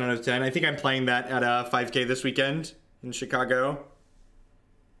 It's 10 out of 10. I think I'm playing that at a 5K this weekend in Chicago.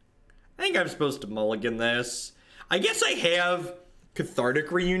 I think I'm supposed to mulligan this. I guess I have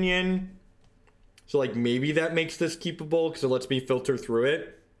Cathartic Reunion. So, like, maybe that makes this keepable because it lets me filter through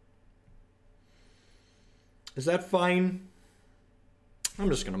it. Is that fine? I'm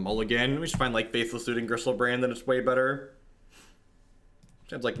just going to mulligan. We should find, like, Faithless Looting Griselbrand, then it's way better.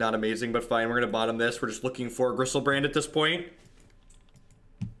 Sounds like not amazing, but fine. We're going to bottom this. We're just looking for Griselbrand at this point.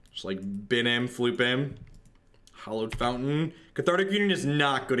 Just, like, bin him, floop him. Hollowed Fountain. Cathartic Reunion is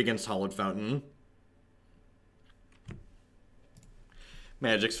not good against Hollowed Fountain.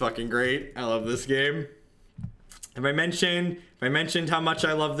 Magic's fucking great. I love this game. Have I mentioned how much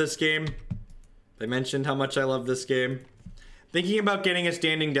I love this game? Thinking about getting a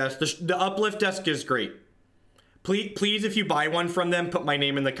standing desk. The uplift desk is great. Please, if you buy one from them, put my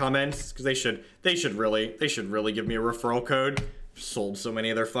name in the comments because they should really give me a referral code. I've sold so many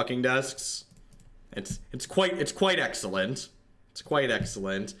of their fucking desks. It's quite excellent. It's quite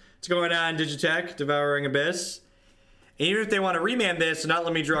excellent. What's going on, Digitech? Devouring Abyss. And even if they want to remand this and not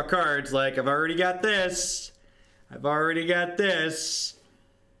let me draw cards, like, I've already got this.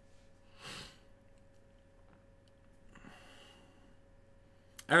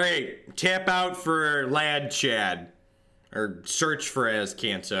 Alright, tap out for Lad Chad. Or search for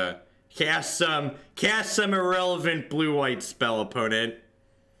Azcanta. Cast some irrelevant blue-white spell, opponent.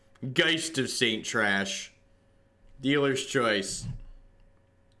 Geist of Saint Trash. Dealer's choice.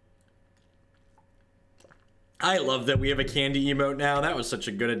 I love that we have a candy emote now. That was such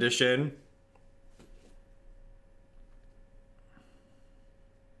a good addition.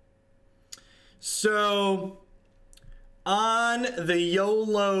 So, on the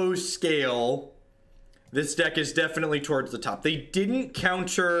YOLO scale, this deck is definitely towards the top. They didn't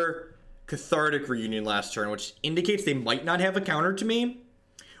counter Cathartic Reunion last turn, which indicates they might not have a counter to me.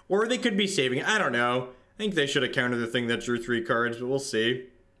 Or they could be saving it. I don't know. I think they should have countered the thing that drew 3 cards, but we'll see.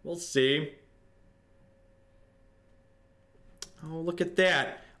 We'll see. Oh, look at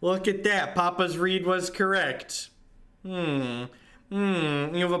that. Look at that. Papa's read was correct. You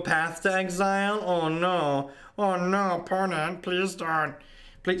have a path to exile? Oh no. Oh no, opponent. Please don't.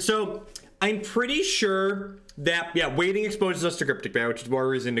 Please. So, I'm pretty sure that, yeah, waiting exposes us to Cryptic Ban, which is more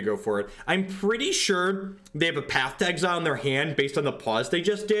reason to go for it. I'm pretty sure they have a path to exile in their hand based on the pause they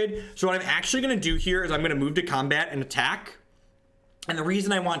just did. So what I'm actually going to do here is I'm going to move to combat and attack. And the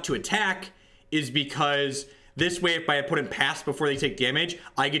reason I want to attack is because this way, if my opponent passed before they take damage,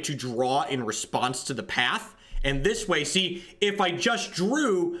 I get to draw in response to the path. And this way, see, if I just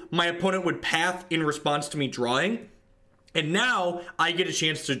drew, my opponent would path in response to me drawing. And now I get a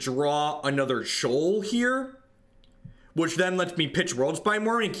chance to draw another shoal here, which then lets me pitch Worldspine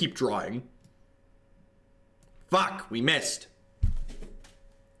Wurm and keep drawing. Fuck, we missed.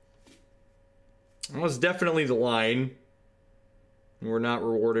 That was definitely the line. We're not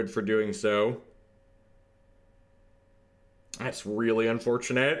rewarded for doing so. That's really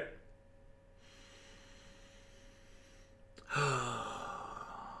unfortunate.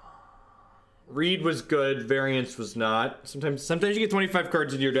 Read was good, variance was not. Sometimes you get 25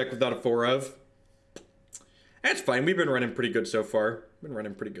 cards in your deck without a 4 of. That's fine. We've been running pretty good so far.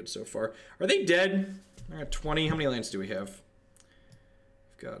 Are they dead? I got 20. How many lands do we have?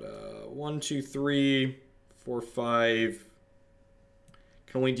 We've got 1, 2, 3, 4, 5.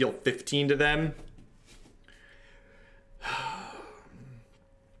 Can only deal 15 to them.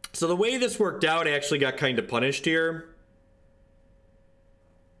 So the way this worked out, I actually got kind of punished here.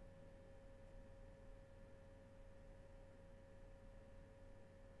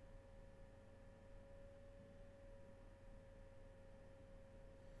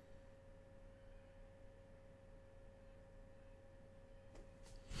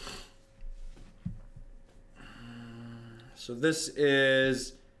 So this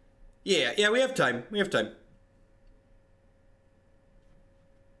is, yeah, we have time.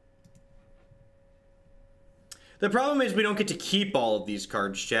 The problem is we don't get to keep all of these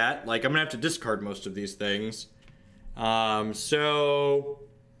cards, chat. Like, I'm gonna have to discard most of these things. So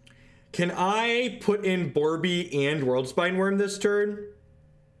can I put in Borby and Worldspine Wurm this turn?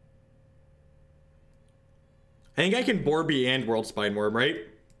 I think I can Borby and Worldspine Wurm, right?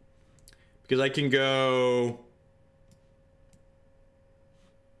 Because I can go...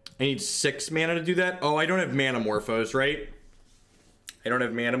 I need 6 mana to do that. Oh, I don't have Manamorphose, right? I don't have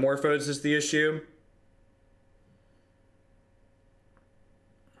Manamorphose is the issue.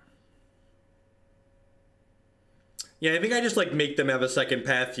 Yeah, I think I just, like, make them have a second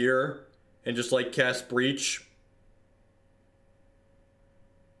path here and just, like, cast Breach.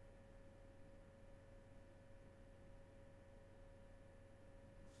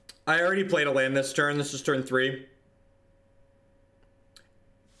 I already played a land this turn. This is turn 3.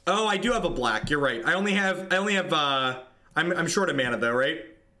 Oh, I do have a black. You're right. I only have, I'm short of mana though, right?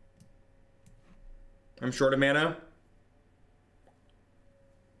 I'm short of mana.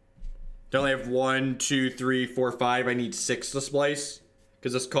 I only have 1, 2, 3, 4, 5. I need 6 to splice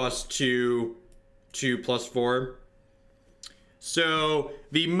because this costs 2 plus 4. So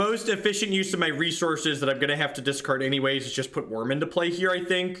the most efficient use of my resources that I'm going to have to discard anyways is just put Worm into play here, I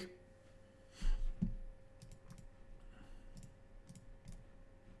think.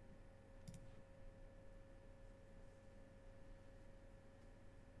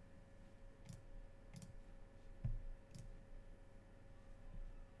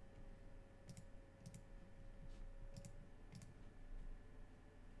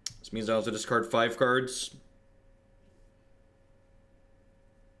 This means I also discard 5 cards.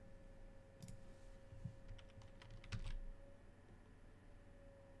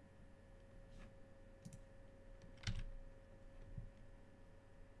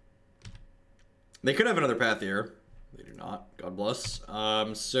 They could have another path here. They do not. God bless.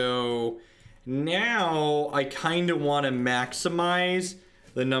 So now I kind of want to maximize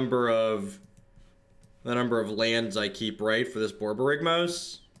the number of the number of lands I keep, right, for this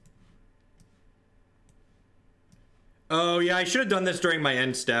Borborygmos. Oh, yeah, I should have done this during my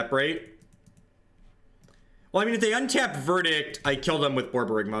end step, right? Well, I mean, if they untap Verdict, I kill them with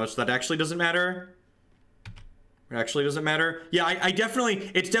Borborygmos. That actually doesn't matter. It actually doesn't matter. Yeah, I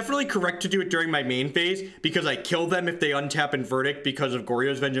definitely... It's definitely correct to do it during my main phase, because I kill them if they untap in Verdict because of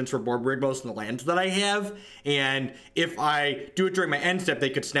Goryo's Vengeance for Borborygmos and the lands that I have. And if I do it during my end step, they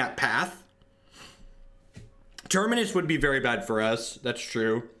could snap Path. Terminus would be very bad for us. That's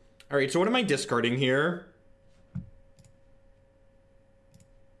true. All right, so what am I discarding here?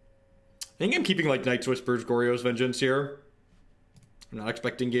 I think I'm keeping, like, Night's Whisper's Goryo's Vengeance here. I'm not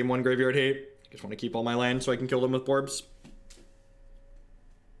expecting game 1 Graveyard Hate. I just want to keep all my lands so I can kill them with Borbs.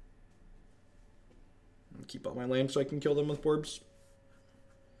 Keep all my lands so I can kill them with Borbs.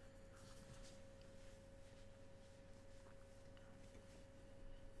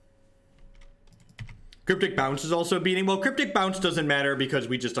 Cryptic Bounce is also beating. Well, Cryptic Bounce doesn't matter because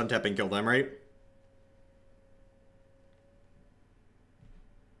we just untap and kill them, right?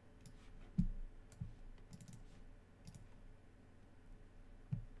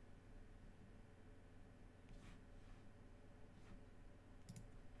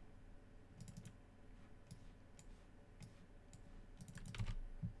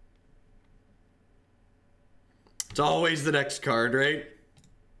 It's always the next card, right?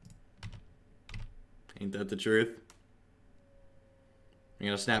 Ain't that the truth? I'm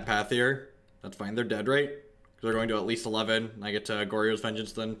gonna snap Path here. That's fine. They're dead, right? Because they're going to at least 11. And I get to Goryo's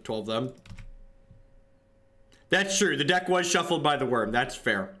Vengeance, then 12 them. That's true. The deck was shuffled by the worm. That's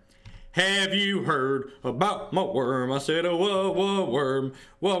fair. Have you heard about my worm? I said, oh, whoa, worm.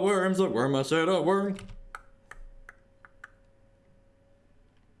 What worm's a worm? I said, a worm.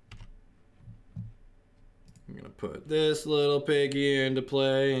 I'm gonna put this little piggy into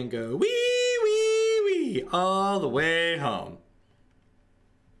play and go wee, wee, wee all the way home.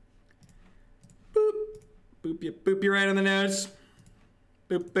 Boop, boop you right on the nose.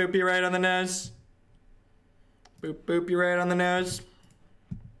 Boop you right on the nose. Boop you right on the nose.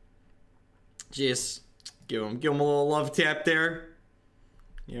 Just give him a little love tap there.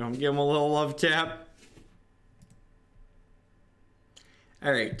 Give him a little love tap.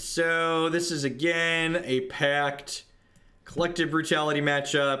 All right, so this is again a Pact Collective Brutality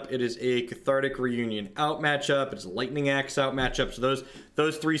matchup. It is a Cathartic Reunion out matchup. It's a Lightning Axe out matchup. So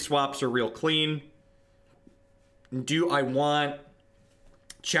those 3 swaps are real clean. Do I want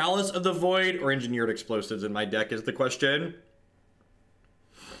Chalice of the Void or Engineered Explosives in my deck is the question.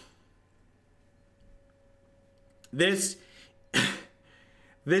 This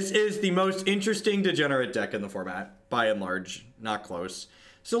is the most interesting degenerate deck in the format, by and large. Not close.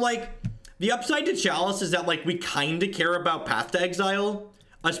 So, like, the upside to Chalice is that, like, we kind of care about Path to Exile.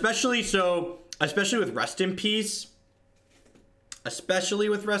 Especially with Rest in Peace. Especially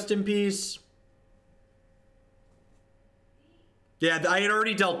with Rest in Peace. Yeah, I had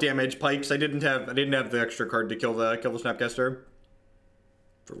already dealt damage, Pikes. I didn't have the extra card to kill the Snapcaster.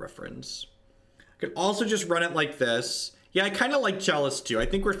 For reference. I could also just run it like this. Yeah, I kind of like Chalice too. I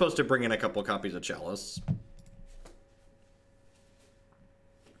think we're supposed to bring in a couple copies of Chalice.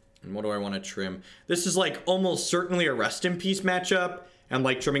 And what do I want to trim? This is like almost certainly a Rest in Peace matchup. And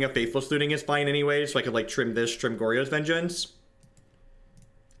like trimming a Faithless Looting is fine anyway. So I could like trim this, trim Goryo's Vengeance.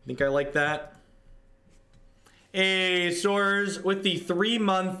 I think I like that. Hey, Soars, with the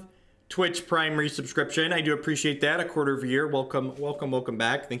 3-month Twitch Prime resubscription. I do appreciate that. A quarter of a year. Welcome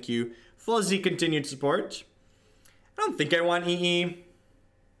back. Thank you for the continued support. I don't think I want EE.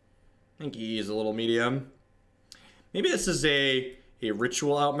 I think EE is a little medium. Maybe this is a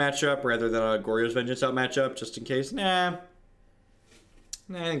Ritual out matchup rather than a Goryo's Vengeance out matchup, just in case. Nah,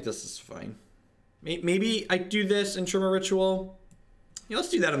 I think this is fine. Maybe I do this and trim a Ritual. Yeah, let's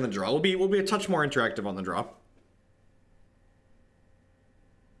do that on the draw. We'll be a touch more interactive on the draw.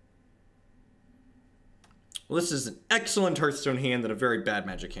 Well, this is an excellent Hearthstone hand and a very bad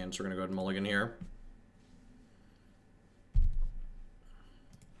Magic hand, so we're gonna go ahead and mulligan here.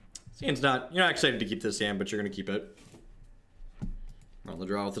 This hand's you're not excited to keep this hand, but you're gonna keep it. On the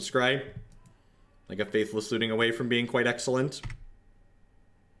draw with the Scry. Like a Faithless Looting away from being quite excellent.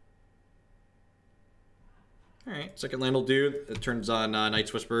 Alright, second land will do. It turns on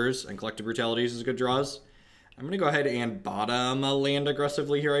Night's Whispers and Collective Brutalities is good draws. I'm gonna go ahead and bottom a land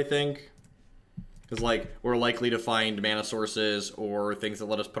aggressively here, I think. Because, like, we're likely to find mana sources or things that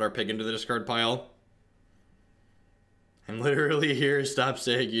let us put our pig into the discard pile. I'm literally here. Stop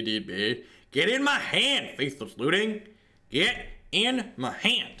saying you need me. Get in my hand, Faithless Looting. Get in my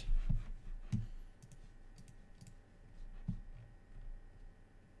hand.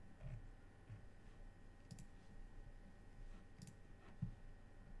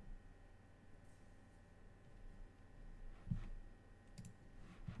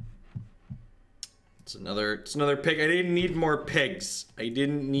 It's another pig. I didn't need more pigs. I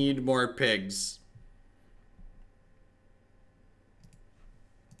didn't need more pigs.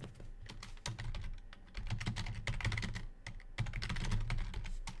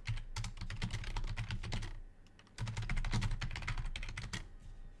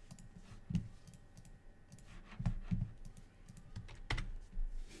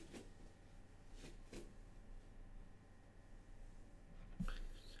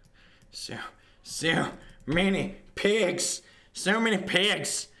 So many pigs. So many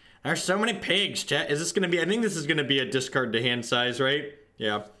pigs. There's so many pigs, chat. Is this going to be... I think this is going to be a discard to hand size, right?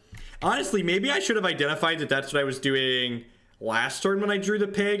 Yeah. Honestly, maybe I should have identified that that's what I was doing last turn when I drew the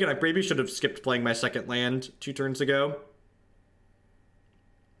pig, and I maybe should have skipped playing my second land 2 turns ago.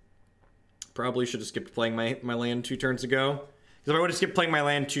 Probably should have skipped playing my land 2 turns ago. Because if I would have skipped playing my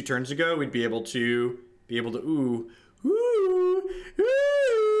land 2 turns ago, we'd be able to...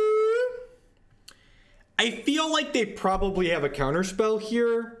 I feel like they probably have a counterspell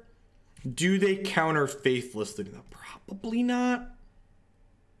here. Do they counter Faithless Looting? Probably not.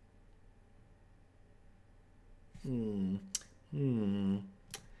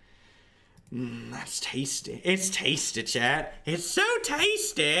 That's tasty. It's tasty, chat. It's so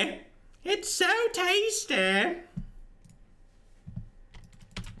tasty. It's so tasty.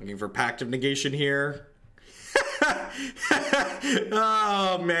 Looking for Pact of Negation here.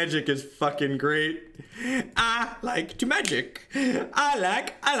 Oh, magic is fucking great. I like to magic. I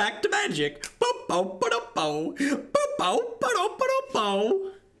like to magic.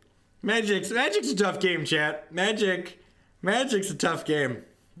 Magic's a tough game, chat. Magic's a tough game.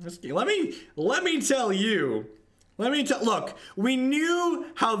 Let me tell you. Look, we knew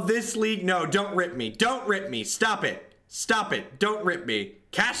how this league. No, don't rip me. Don't rip me. Stop it. Stop it. Don't rip me.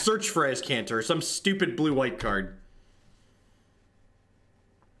 Cast Search for Azcantor, some stupid blue-white card.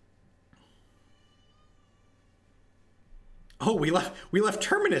 Oh, we left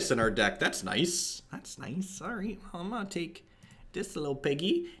Terminus in our deck. That's nice. That's nice. All right, well, I'm gonna take this little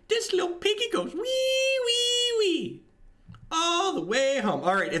piggy. This little piggy goes wee wee wee all the way home.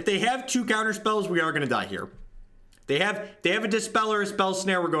 All right, if they have 2 counter spells, we are gonna die here. They have a Dispel or a Spell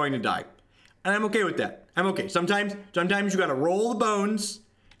Snare, we're going to die. And I'm okay with that. I'm okay. Sometimes you gotta roll the bones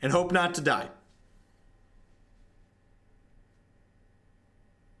and hope not to die.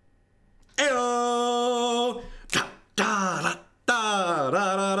 Ayo!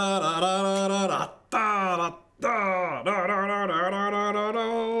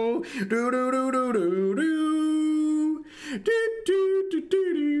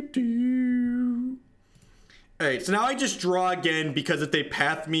 Alright, so now I just draw again because if they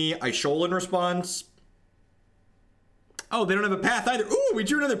path me, I shoal in response. Oh, they don't have a path either. Ooh, we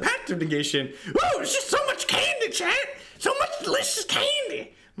drew another Pact of Negation. Ooh, it's just so much candy, chat. So much delicious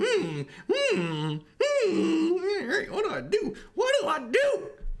candy. Alright, what do I do? What do I do?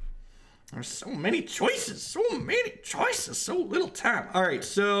 There's so many choices. So little time. Alright,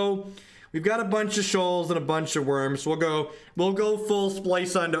 so we've got a bunch of shoals and a bunch of worms. We'll go full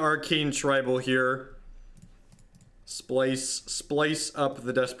splice onto Arcane Tribal here. Splice up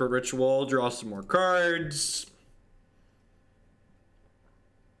the Desperate Ritual, draw some more cards.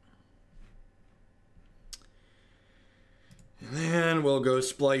 And then we'll go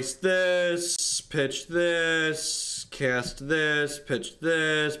splice this, pitch this, cast this, pitch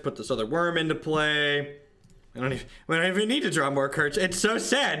this, put this other worm into play. We don't even need to draw more cards. It's so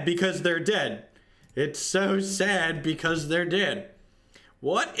sad because they're dead. It's so sad because they're dead.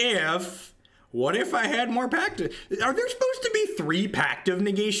 What if I had more Pact? Are there supposed to be 3 Pact of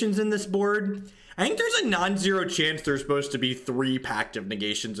Negations in this board? I think there's a non-zero chance there's supposed to be 3 Pact of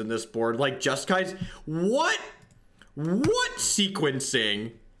Negations in this board. Like Jeskai's. What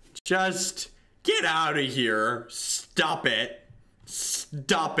sequencing? Just get out of here. Stop it.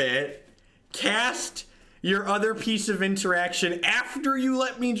 Stop it. Cast your other piece of interaction after you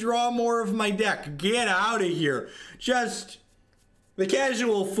let me draw more of my deck. Get out of here. Just the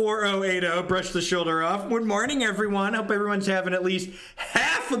casual 4080, brush the shoulder off. Good morning, everyone. Hope everyone's having at least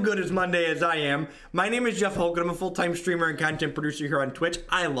half a good as Monday as I am. My name is Jeff Hogan. I'm a full-time streamer and content producer here on Twitch.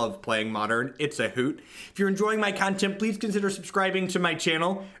 I love playing Modern. It's a hoot. If you're enjoying my content, please consider subscribing to my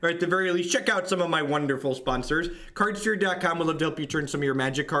channel, or at the very least, check out some of my wonderful sponsors. Cardsteer.com would love to help you turn some of your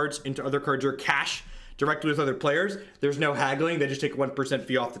Magic cards into other cards or cash directly with other players. There's no haggling. They just take a 1%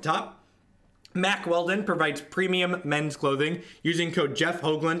 fee off the top. Mac Weldon provides premium men's clothing. Using code Jeff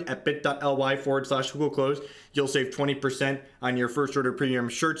Hoagland at bit.ly/HoogleClothes, you'll save 20% on your first order premium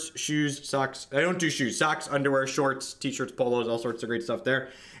shirts, shoes, socks. I don't do shoes. Socks, underwear, shorts, t-shirts, polos, all sorts of great stuff there.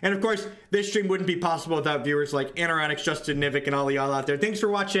 And of course, this stream wouldn't be possible without viewers like Anoronics, Justin Nivik, and all y'all out there. Thanks for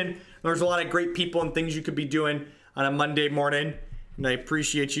watching. There's a lot of great people and things you could be doing on a Monday morning. And I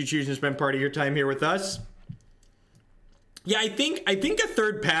appreciate you choosing to spend part of your time here with us. Yeah, I think a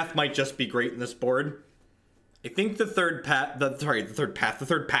third path might just be great in this board. I think the third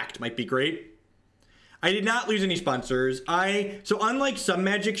pact might be great. I did not lose any sponsors. So unlike some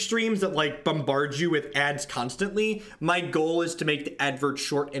Magic streams that like bombard you with ads constantly, my goal is to make the advert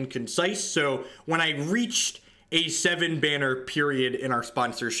short and concise. So when I reached a 7-banner period in our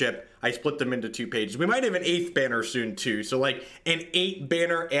sponsorship, I split them into 2 pages. We might have an 8th banner soon too. So like an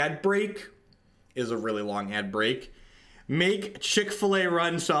 8-banner ad break is a really long ad break. Make Chick-fil-A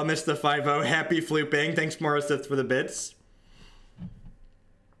run, so I'll miss the 5-0. Happy flooping. Thanks, Morrisith, for the bits.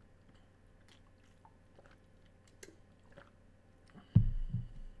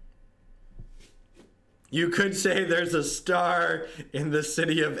 You could say there's a star in the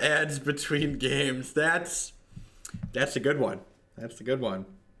city of ads between games. That's a good one. That's a good one.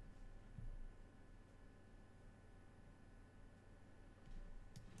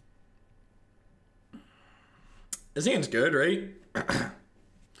 This hand's good, right?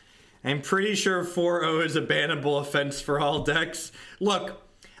 I'm pretty sure 4-0 is a bannable offense for all decks. Look,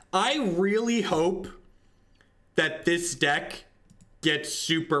 I really hope that this deck gets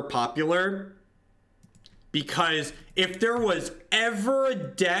super popular, because if there was ever a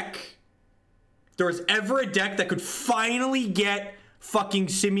deck, that could finally get fucking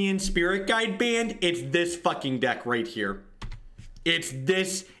Simian Spirit Guide banned, it's this fucking deck right here. It's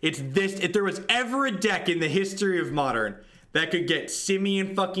this. If there was ever a deck in the history of Modern that could get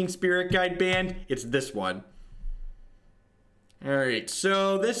Simian fucking Spirit Guide banned, it's this one. Alright,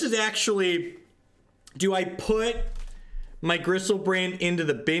 so this is actually... Do I put my Griselbrand into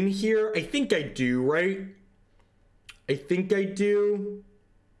the bin here? I think I do, right? I think I do.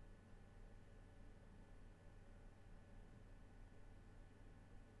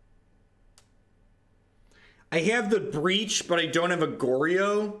 I have the Breach, but I don't have a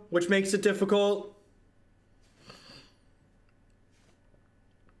Goryo, which makes it difficult.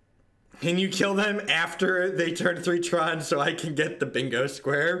 Can you kill them after they turn 3 Tron so I can get the bingo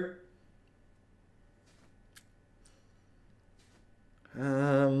square?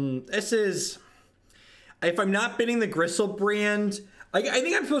 This is... If I'm not bidding the Griselbrand... I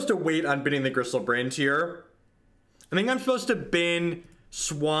think I'm supposed to wait on bidding the Griselbrand here. I think I'm supposed to bin...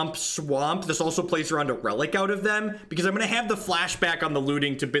 Swamp. This also plays around a relic out of them, because I'm going to have the flashback on the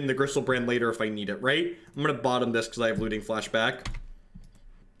looting to bin the Griselbrand later if I need it, right? I'm going to bottom this because I have looting flashback.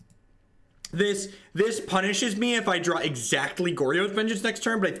 This punishes me if I draw exactly Goryo's Vengeance next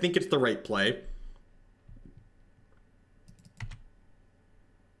turn, but I think it's the right play.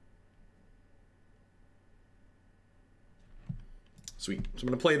 Sweet. So I'm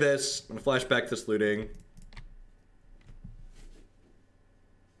going to play this. I'm going to flashback this looting.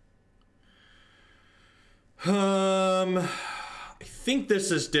 I think this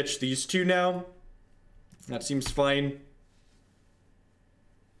is ditch these two now. That seems fine.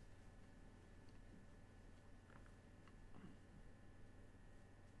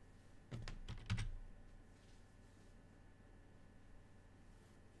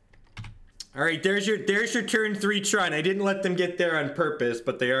 All right, there's your turn 3 Tron. I didn't let them get there on purpose,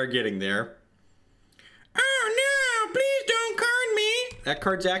 but they are getting there. Oh no, please don't card me. That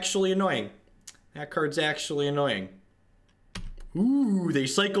card's actually annoying. Ooh, they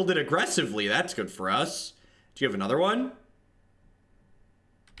cycled it aggressively. That's good for us. Do you have another one?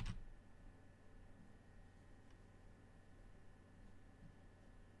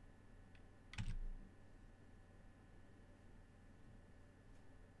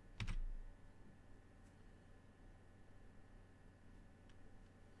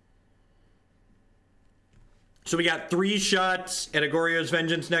 So we got 3 shots at Goryo's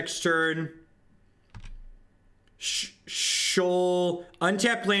Vengeance next turn. Shoal.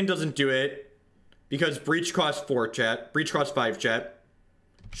 Untapped land doesn't do it because Breach costs 4, chat. Breach costs 5, chat.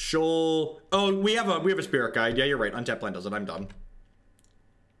 Shoal. Oh, we have a Spirit Guide. Yeah, you're right. Untapped land does it. I'm done.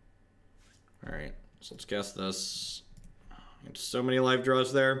 All right. So let's cast this. So many live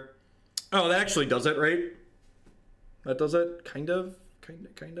draws there. Oh, that actually does it, right? That does it. Kind of.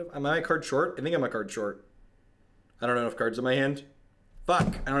 Am I a card short? I think I'm a card short. I don't have enough cards in my hand. Fuck.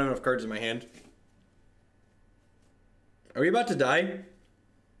 I don't have enough cards in my hand. Are we about to die? Are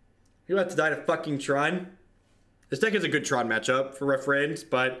we about to die to fucking Tron? This deck is a good Tron matchup for reference,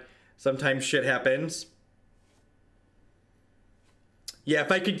 but Sometimes shit happens. Yeah,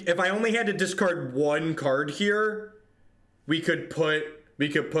 if I only had to discard one card here, we could put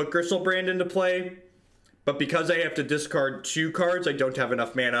Griselbrand into play. But because I have to discard 2 cards, I don't have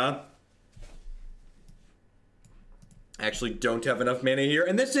enough mana. I actually don't have enough mana here.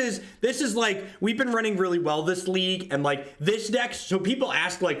 And this is like, we've been running really well this league, and like this deck, so people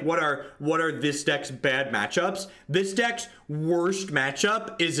ask like what are this deck's bad matchups? This deck's worst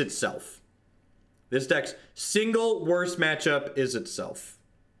matchup is itself. This deck's single worst matchup is itself.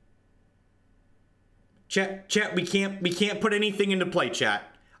 Chat, we can't put anything into play, chat.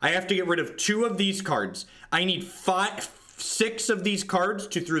 I have to get rid of 2 of these cards. I need 6 of these cards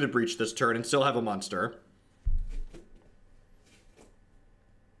to through the breach this turn and still have a monster.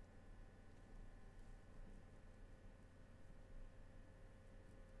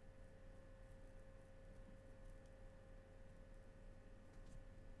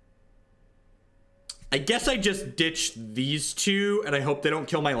 I guess I just ditch these 2 and I hope they don't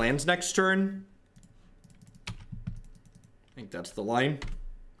kill my lands next turn. I think that's the line.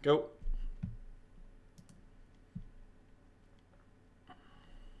 Go.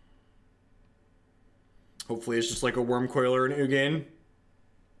 Hopefully it's just like a Worm Coiler and Ugin.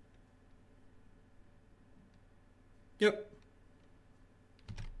 Yep.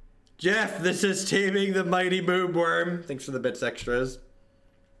 Jeff, this is Taming the Mighty Moon Worm. Thanks for the bits extras.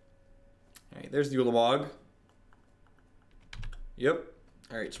 Alright, there's the Ulamog. Yep.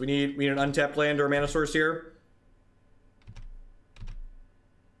 Alright, so we need an untapped land or a mana source here.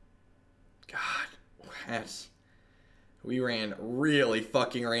 God. We ran really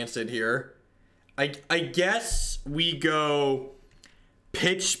fucking rancid here. I guess we go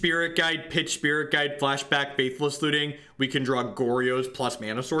pitch Spirit Guide, flashback, Faithless Looting. We can draw Goryos plus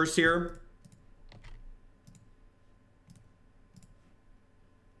mana source here.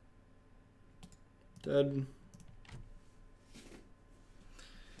 Dead.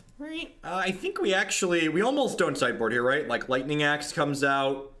 Right. I think we almost don't sideboard here, right? Like Lightning Axe comes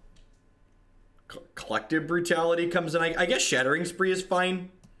out. Collective Brutality comes in. I guess Shattering Spree is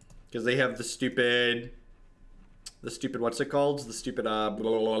fine. Because they have the stupid, what's it called? The stupid,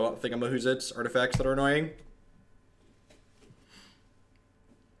 thingamahoots artifacts that are annoying.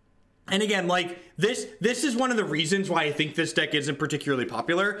 And again, like, this is one of the reasons why I think this deck isn't particularly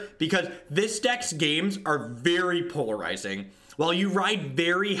popular, because this deck's games are very polarizing. While you ride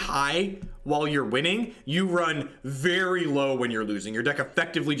very high while you're winning, you run very low when you're losing. Your deck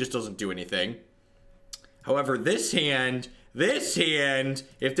effectively just doesn't do anything. However, this hand,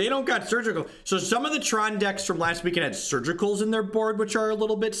 if they don't got surgical, so some of the Tron decks from last weekend had surgicals in their board, which are a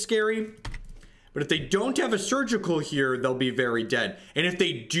little bit scary. But if they don't have a surgical here, they'll be very dead. And if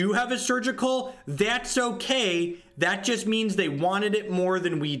they do have a surgical, that's okay. That just means they wanted it more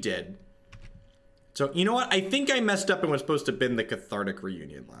than we did. So, you know what? I think I messed up and was supposed to bin the Cathartic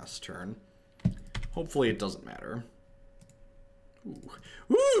Reunion last turn. Hopefully it doesn't matter.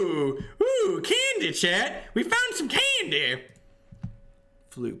 Ooh, candy, chat. We found some candy.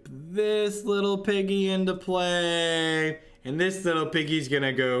 Floop this little piggy into play. And this little piggy's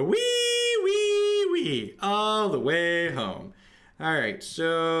gonna go wee all the way home. Alright,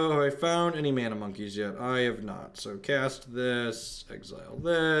 so have I found any mana monkeys yet? I have not. So cast this, exile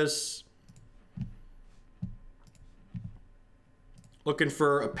this. Looking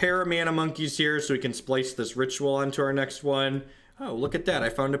for a pair of mana monkeys here so we can splice this ritual onto our next one. Oh, look at that. I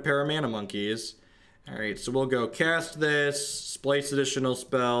found a pair of mana monkeys. Alright, so we'll go cast this, splice additional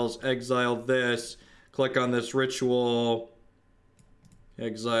spells, exile this, click on this ritual,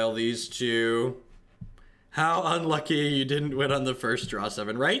 exile these 2. How unlucky you didn't win on the first draw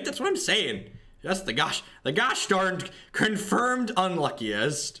 7, right? That's what I'm saying. Just the gosh darn confirmed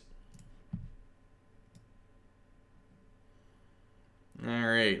unluckiest.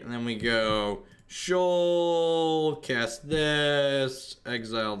 Alright, and then we go Shoal, cast this,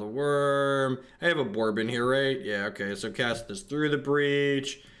 exile the worm. I have a Bourbon here, right? Yeah, okay, so cast this through the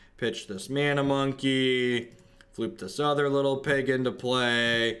breach, pitch this mana monkey, floop this other little pig into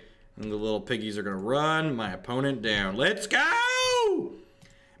play, and the little piggies are gonna run my opponent down. Let's go!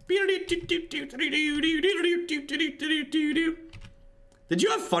 Did you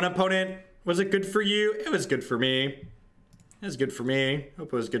have fun, opponent? Was it good for you? It was good for me. It was good for me.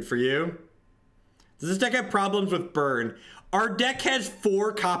 Hope it was good for you. Does this deck have problems with burn? Our deck has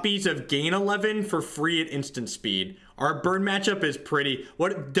 4 copies of Gain 11 for free at instant speed. Our burn matchup is pretty...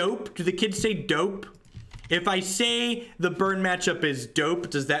 What? Dope? Do the kids say dope? If I say the burn matchup is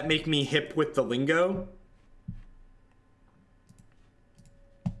dope, does that make me hip with the lingo?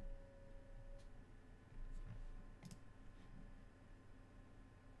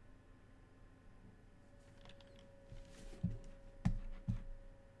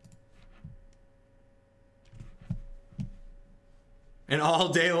 And all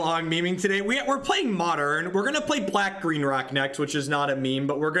day long memeing today. We're playing Modern. We're gonna play Black Green Rock next, which is not a meme,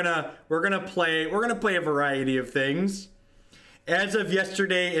 but we're gonna play a variety of things. As of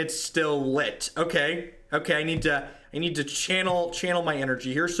yesterday, it's still lit. Okay. I need to channel my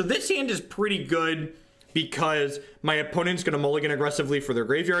energy here. So this hand is pretty good because my opponent's gonna mulligan aggressively for their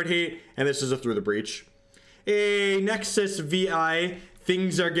graveyard hate, and this is a Through the Breach. A Nexus VI.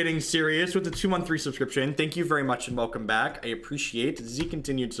 Things are getting serious with the 2-month subscription. Thank you very much and welcome back. I appreciate the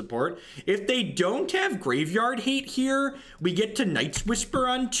continued support. If they don't have Graveyard Hate here, we get to Night's Whisper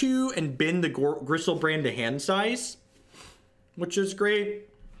on 2 and bin the Griselbrand to hand size, which is great.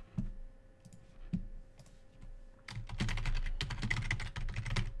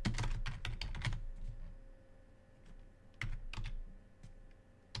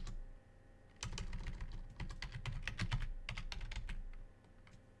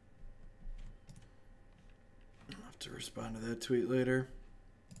 To respond to that tweet later.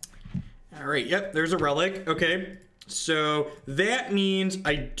 All right, yep, there's a relic. Okay, so that means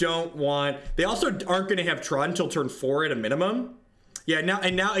I don't want... They also aren't going to have Tron until turn 4 at a minimum. Yeah,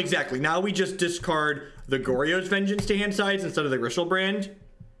 now exactly. Now we just discard the Goryo's Vengeance to hand size instead of the Grishoalbrand.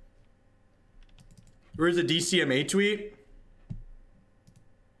 Where's the DCMA tweet?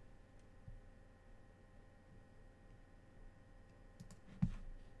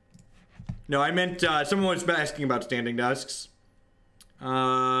 No, I meant someone was asking about standing desks.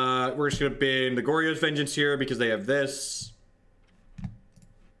 We're just going to bin the Goryo's Vengeance here because they have this.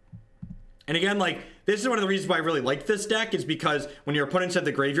 And again, like, this is one of the reasons why I really like this deck is because when your opponents have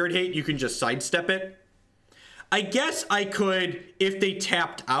the Graveyard Hate, you can just sidestep it. I guess I could, if they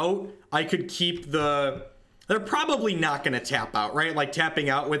tapped out, I could keep the... They're probably not going to tap out, right? Like, tapping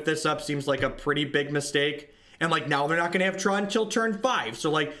out with this up seems like a pretty big mistake. And, like, now they're not going to have Tron until turn 5.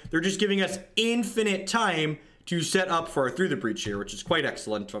 So, like, they're just giving us infinite time to set up for Through the Breach here, which is quite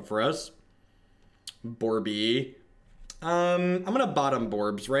excellent for us. Borby. I'm going to bottom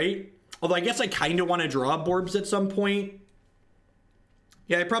Borbs, right? Although I guess I kind of want to draw Borbs at some point.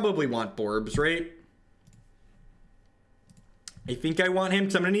 Yeah, I probably want Borbs, right? I think I want him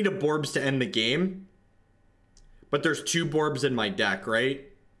because I'm going to need a Borbs to end the game. But there's 2 Borbs in my deck, right?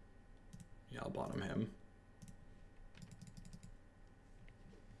 Yeah, I'll bottom him.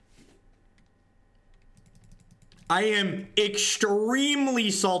 I am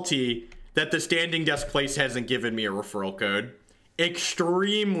extremely salty that the standing desk place hasn't given me a referral code.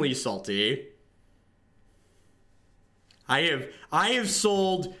 Extremely salty. I have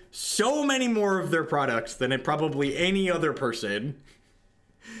sold so many more of their products than probably any other person.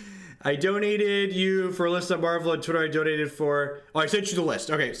 I donated you for a list on Marvel on Twitter. I donated for... Oh, I sent you the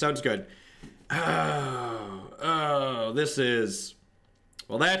list. Okay, sounds good. Oh, this is...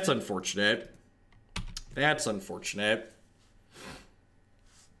 Well, that's unfortunate. That's unfortunate.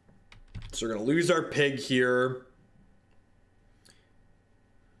 So we're going to lose our pig here.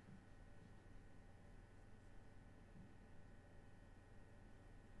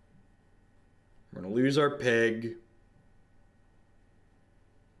 We're going to lose our pig.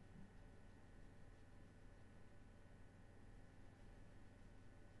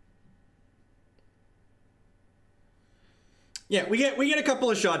 Yeah, we get a couple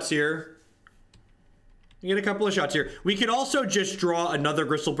of shots here. We get a couple of shots here. We could also just draw another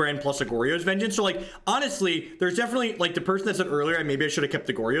Griselbrand plus a Goryo's Vengeance. So, like, honestly, there's definitely, like, the person that said earlier, maybe I should have kept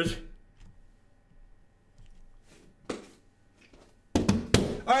the Goryo's.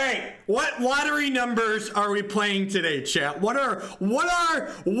 All right, what lottery numbers are we playing today, chat? What are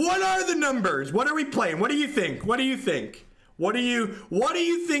the numbers? What are we playing? What do you think? What do you think? What do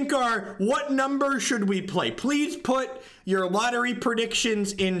you think are, what number should we play? Please put your lottery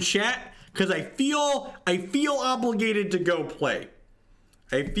predictions in chat. Because I feel obligated to go play.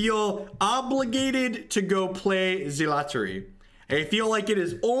 I feel obligated to go play the lottery. I feel like it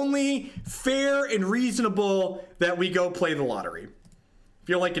is only fair and reasonable that we go play the lottery. I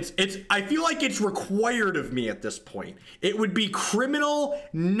feel like it's required of me at this point. It would be criminal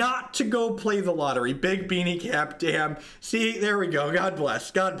not to go play the lottery. Big beanie cap, damn. See, there we go. God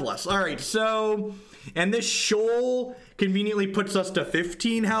bless. God bless. All right, so, and this shoal conveniently puts us to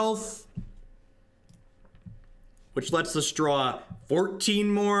 15 health. Which lets us draw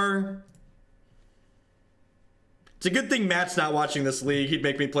 14 more. It's a good thing Matt's not watching this league. He'd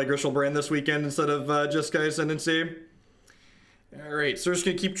make me play Grishoalbrand this weekend instead of Jeskai Ascendancy. Alright, so we're just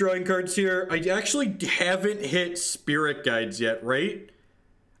going to keep drawing cards here. I actually haven't hit Spirit Guides yet, right?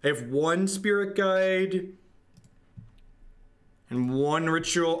 I have 1 Spirit Guide. And 1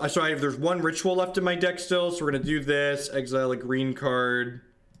 Ritual. Sorry, there's 1 Ritual left in my deck still. So we're going to do this. Exile a green card.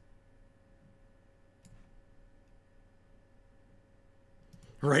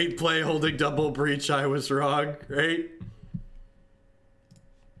 Right play holding double breach, I was wrong, right?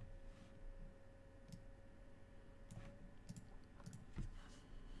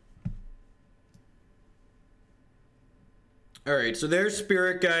 Alright, so there's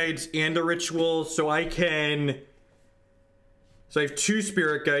spirit guides and a ritual, so I can... So I have 2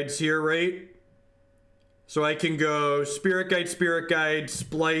 spirit guides here, right? So I can go spirit guide,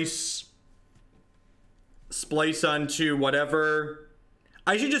 splice onto whatever.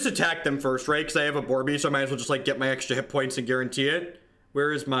 I should just attack them first, right? Because I have a Borby, so I might as well just like get my extra hit points and guarantee it.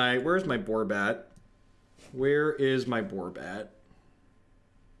 Where is my Borbat? Where is my Borbat?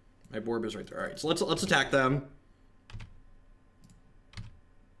 My Borb is right there. Alright, so let's attack them.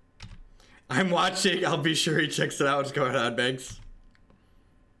 I'm watching. I'll be sure he checks it out. What's going on, Banks?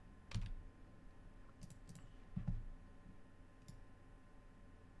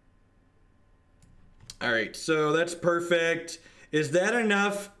 All right, so that's perfect. Is that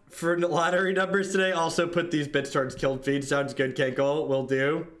enough for lottery numbers today? Also put these bits towards killed feed. Sounds good, Kenkle. Will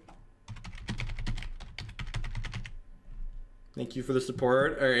do. Thank you for the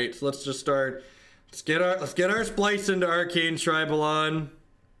support. All right, so let's just start. Let's get our splice into Arcane Tribal on.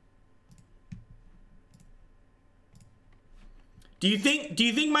 Do you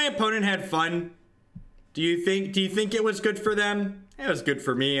think my opponent had fun? Do you think it was good for them? It was good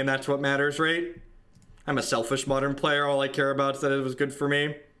for me, and that's what matters, right? I'm a selfish modern player. All I care about is that it was good for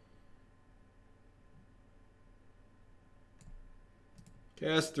me.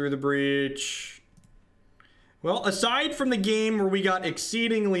 Cast through the breach. Well, aside from the game where we got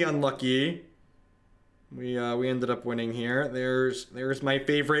exceedingly unlucky, we ended up winning here. There's my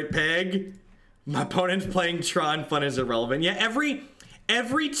favorite peg. My opponent's playing Tron. Fun is irrelevant. Yeah,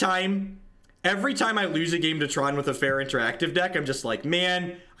 every time I lose a game to Tron with a fair interactive deck, I'm just like,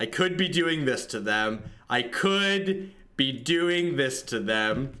 man, I could be doing this to them. I could be doing this to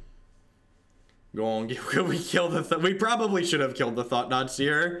them. Go on, we kill the we probably should have killed the Thought Knots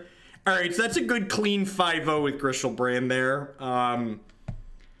here. Alright, so that's a good clean 5-0 with Grishoalbrand there.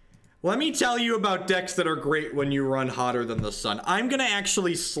 Let me tell you about decks that are great when you run Hotter Than the Sun. I'm gonna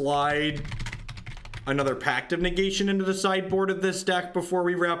actually slide another Pact of Negation into the sideboard of this deck before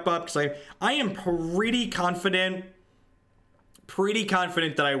we wrap up, because I am pretty confident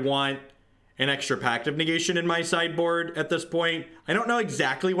that I want an extra Pact of Negation in my sideboard at this point. I don't know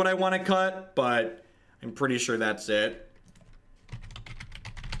exactly what I want to cut, but I'm pretty sure that's it.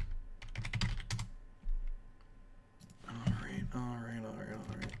 All right.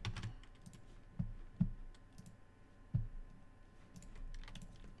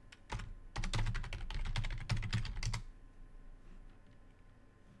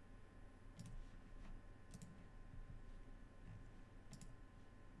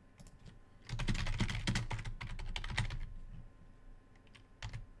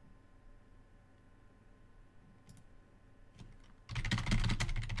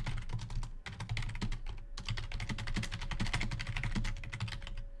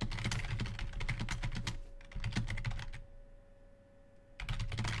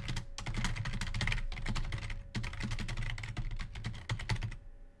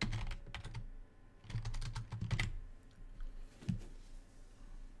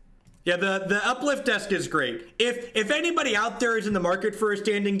 Yeah, the uplift desk is great. If anybody out there is in the market for a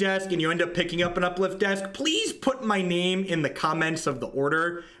standing desk and you end up picking up an uplift desk, please put my name in the comments of the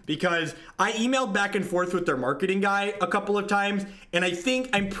order, because I emailed back and forth with their marketing guy a couple of times, and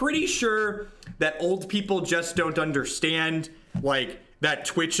I'm pretty sure that old people just don't understand, like, that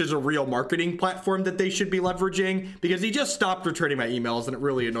Twitch is a real marketing platform that they should be leveraging, because he just stopped returning my emails and it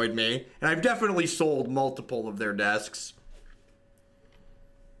really annoyed me. And I've definitely sold multiple of their desks.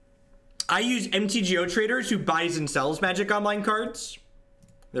 I use MTGO traders who buys and sells Magic Online cards.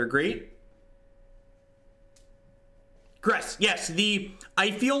 They're great. Gress, yes,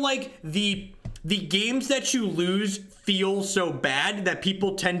 I feel like the games that you lose feel so bad that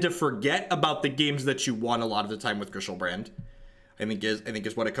people tend to forget about the games that you won a lot of the time with Grishoalbrand. I think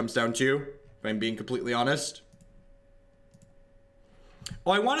is what it comes down to, if I'm being completely honest.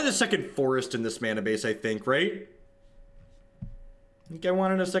 Oh, I wanted a second forest in this mana base, I think, right? I think I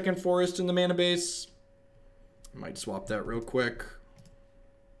wanted a second forest in the mana base. I might swap that real quick.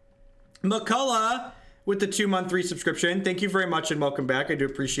 McCullough with the 2-month resubscription. Thank you very much and welcome back. I do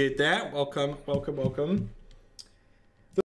appreciate that. Welcome, welcome, welcome.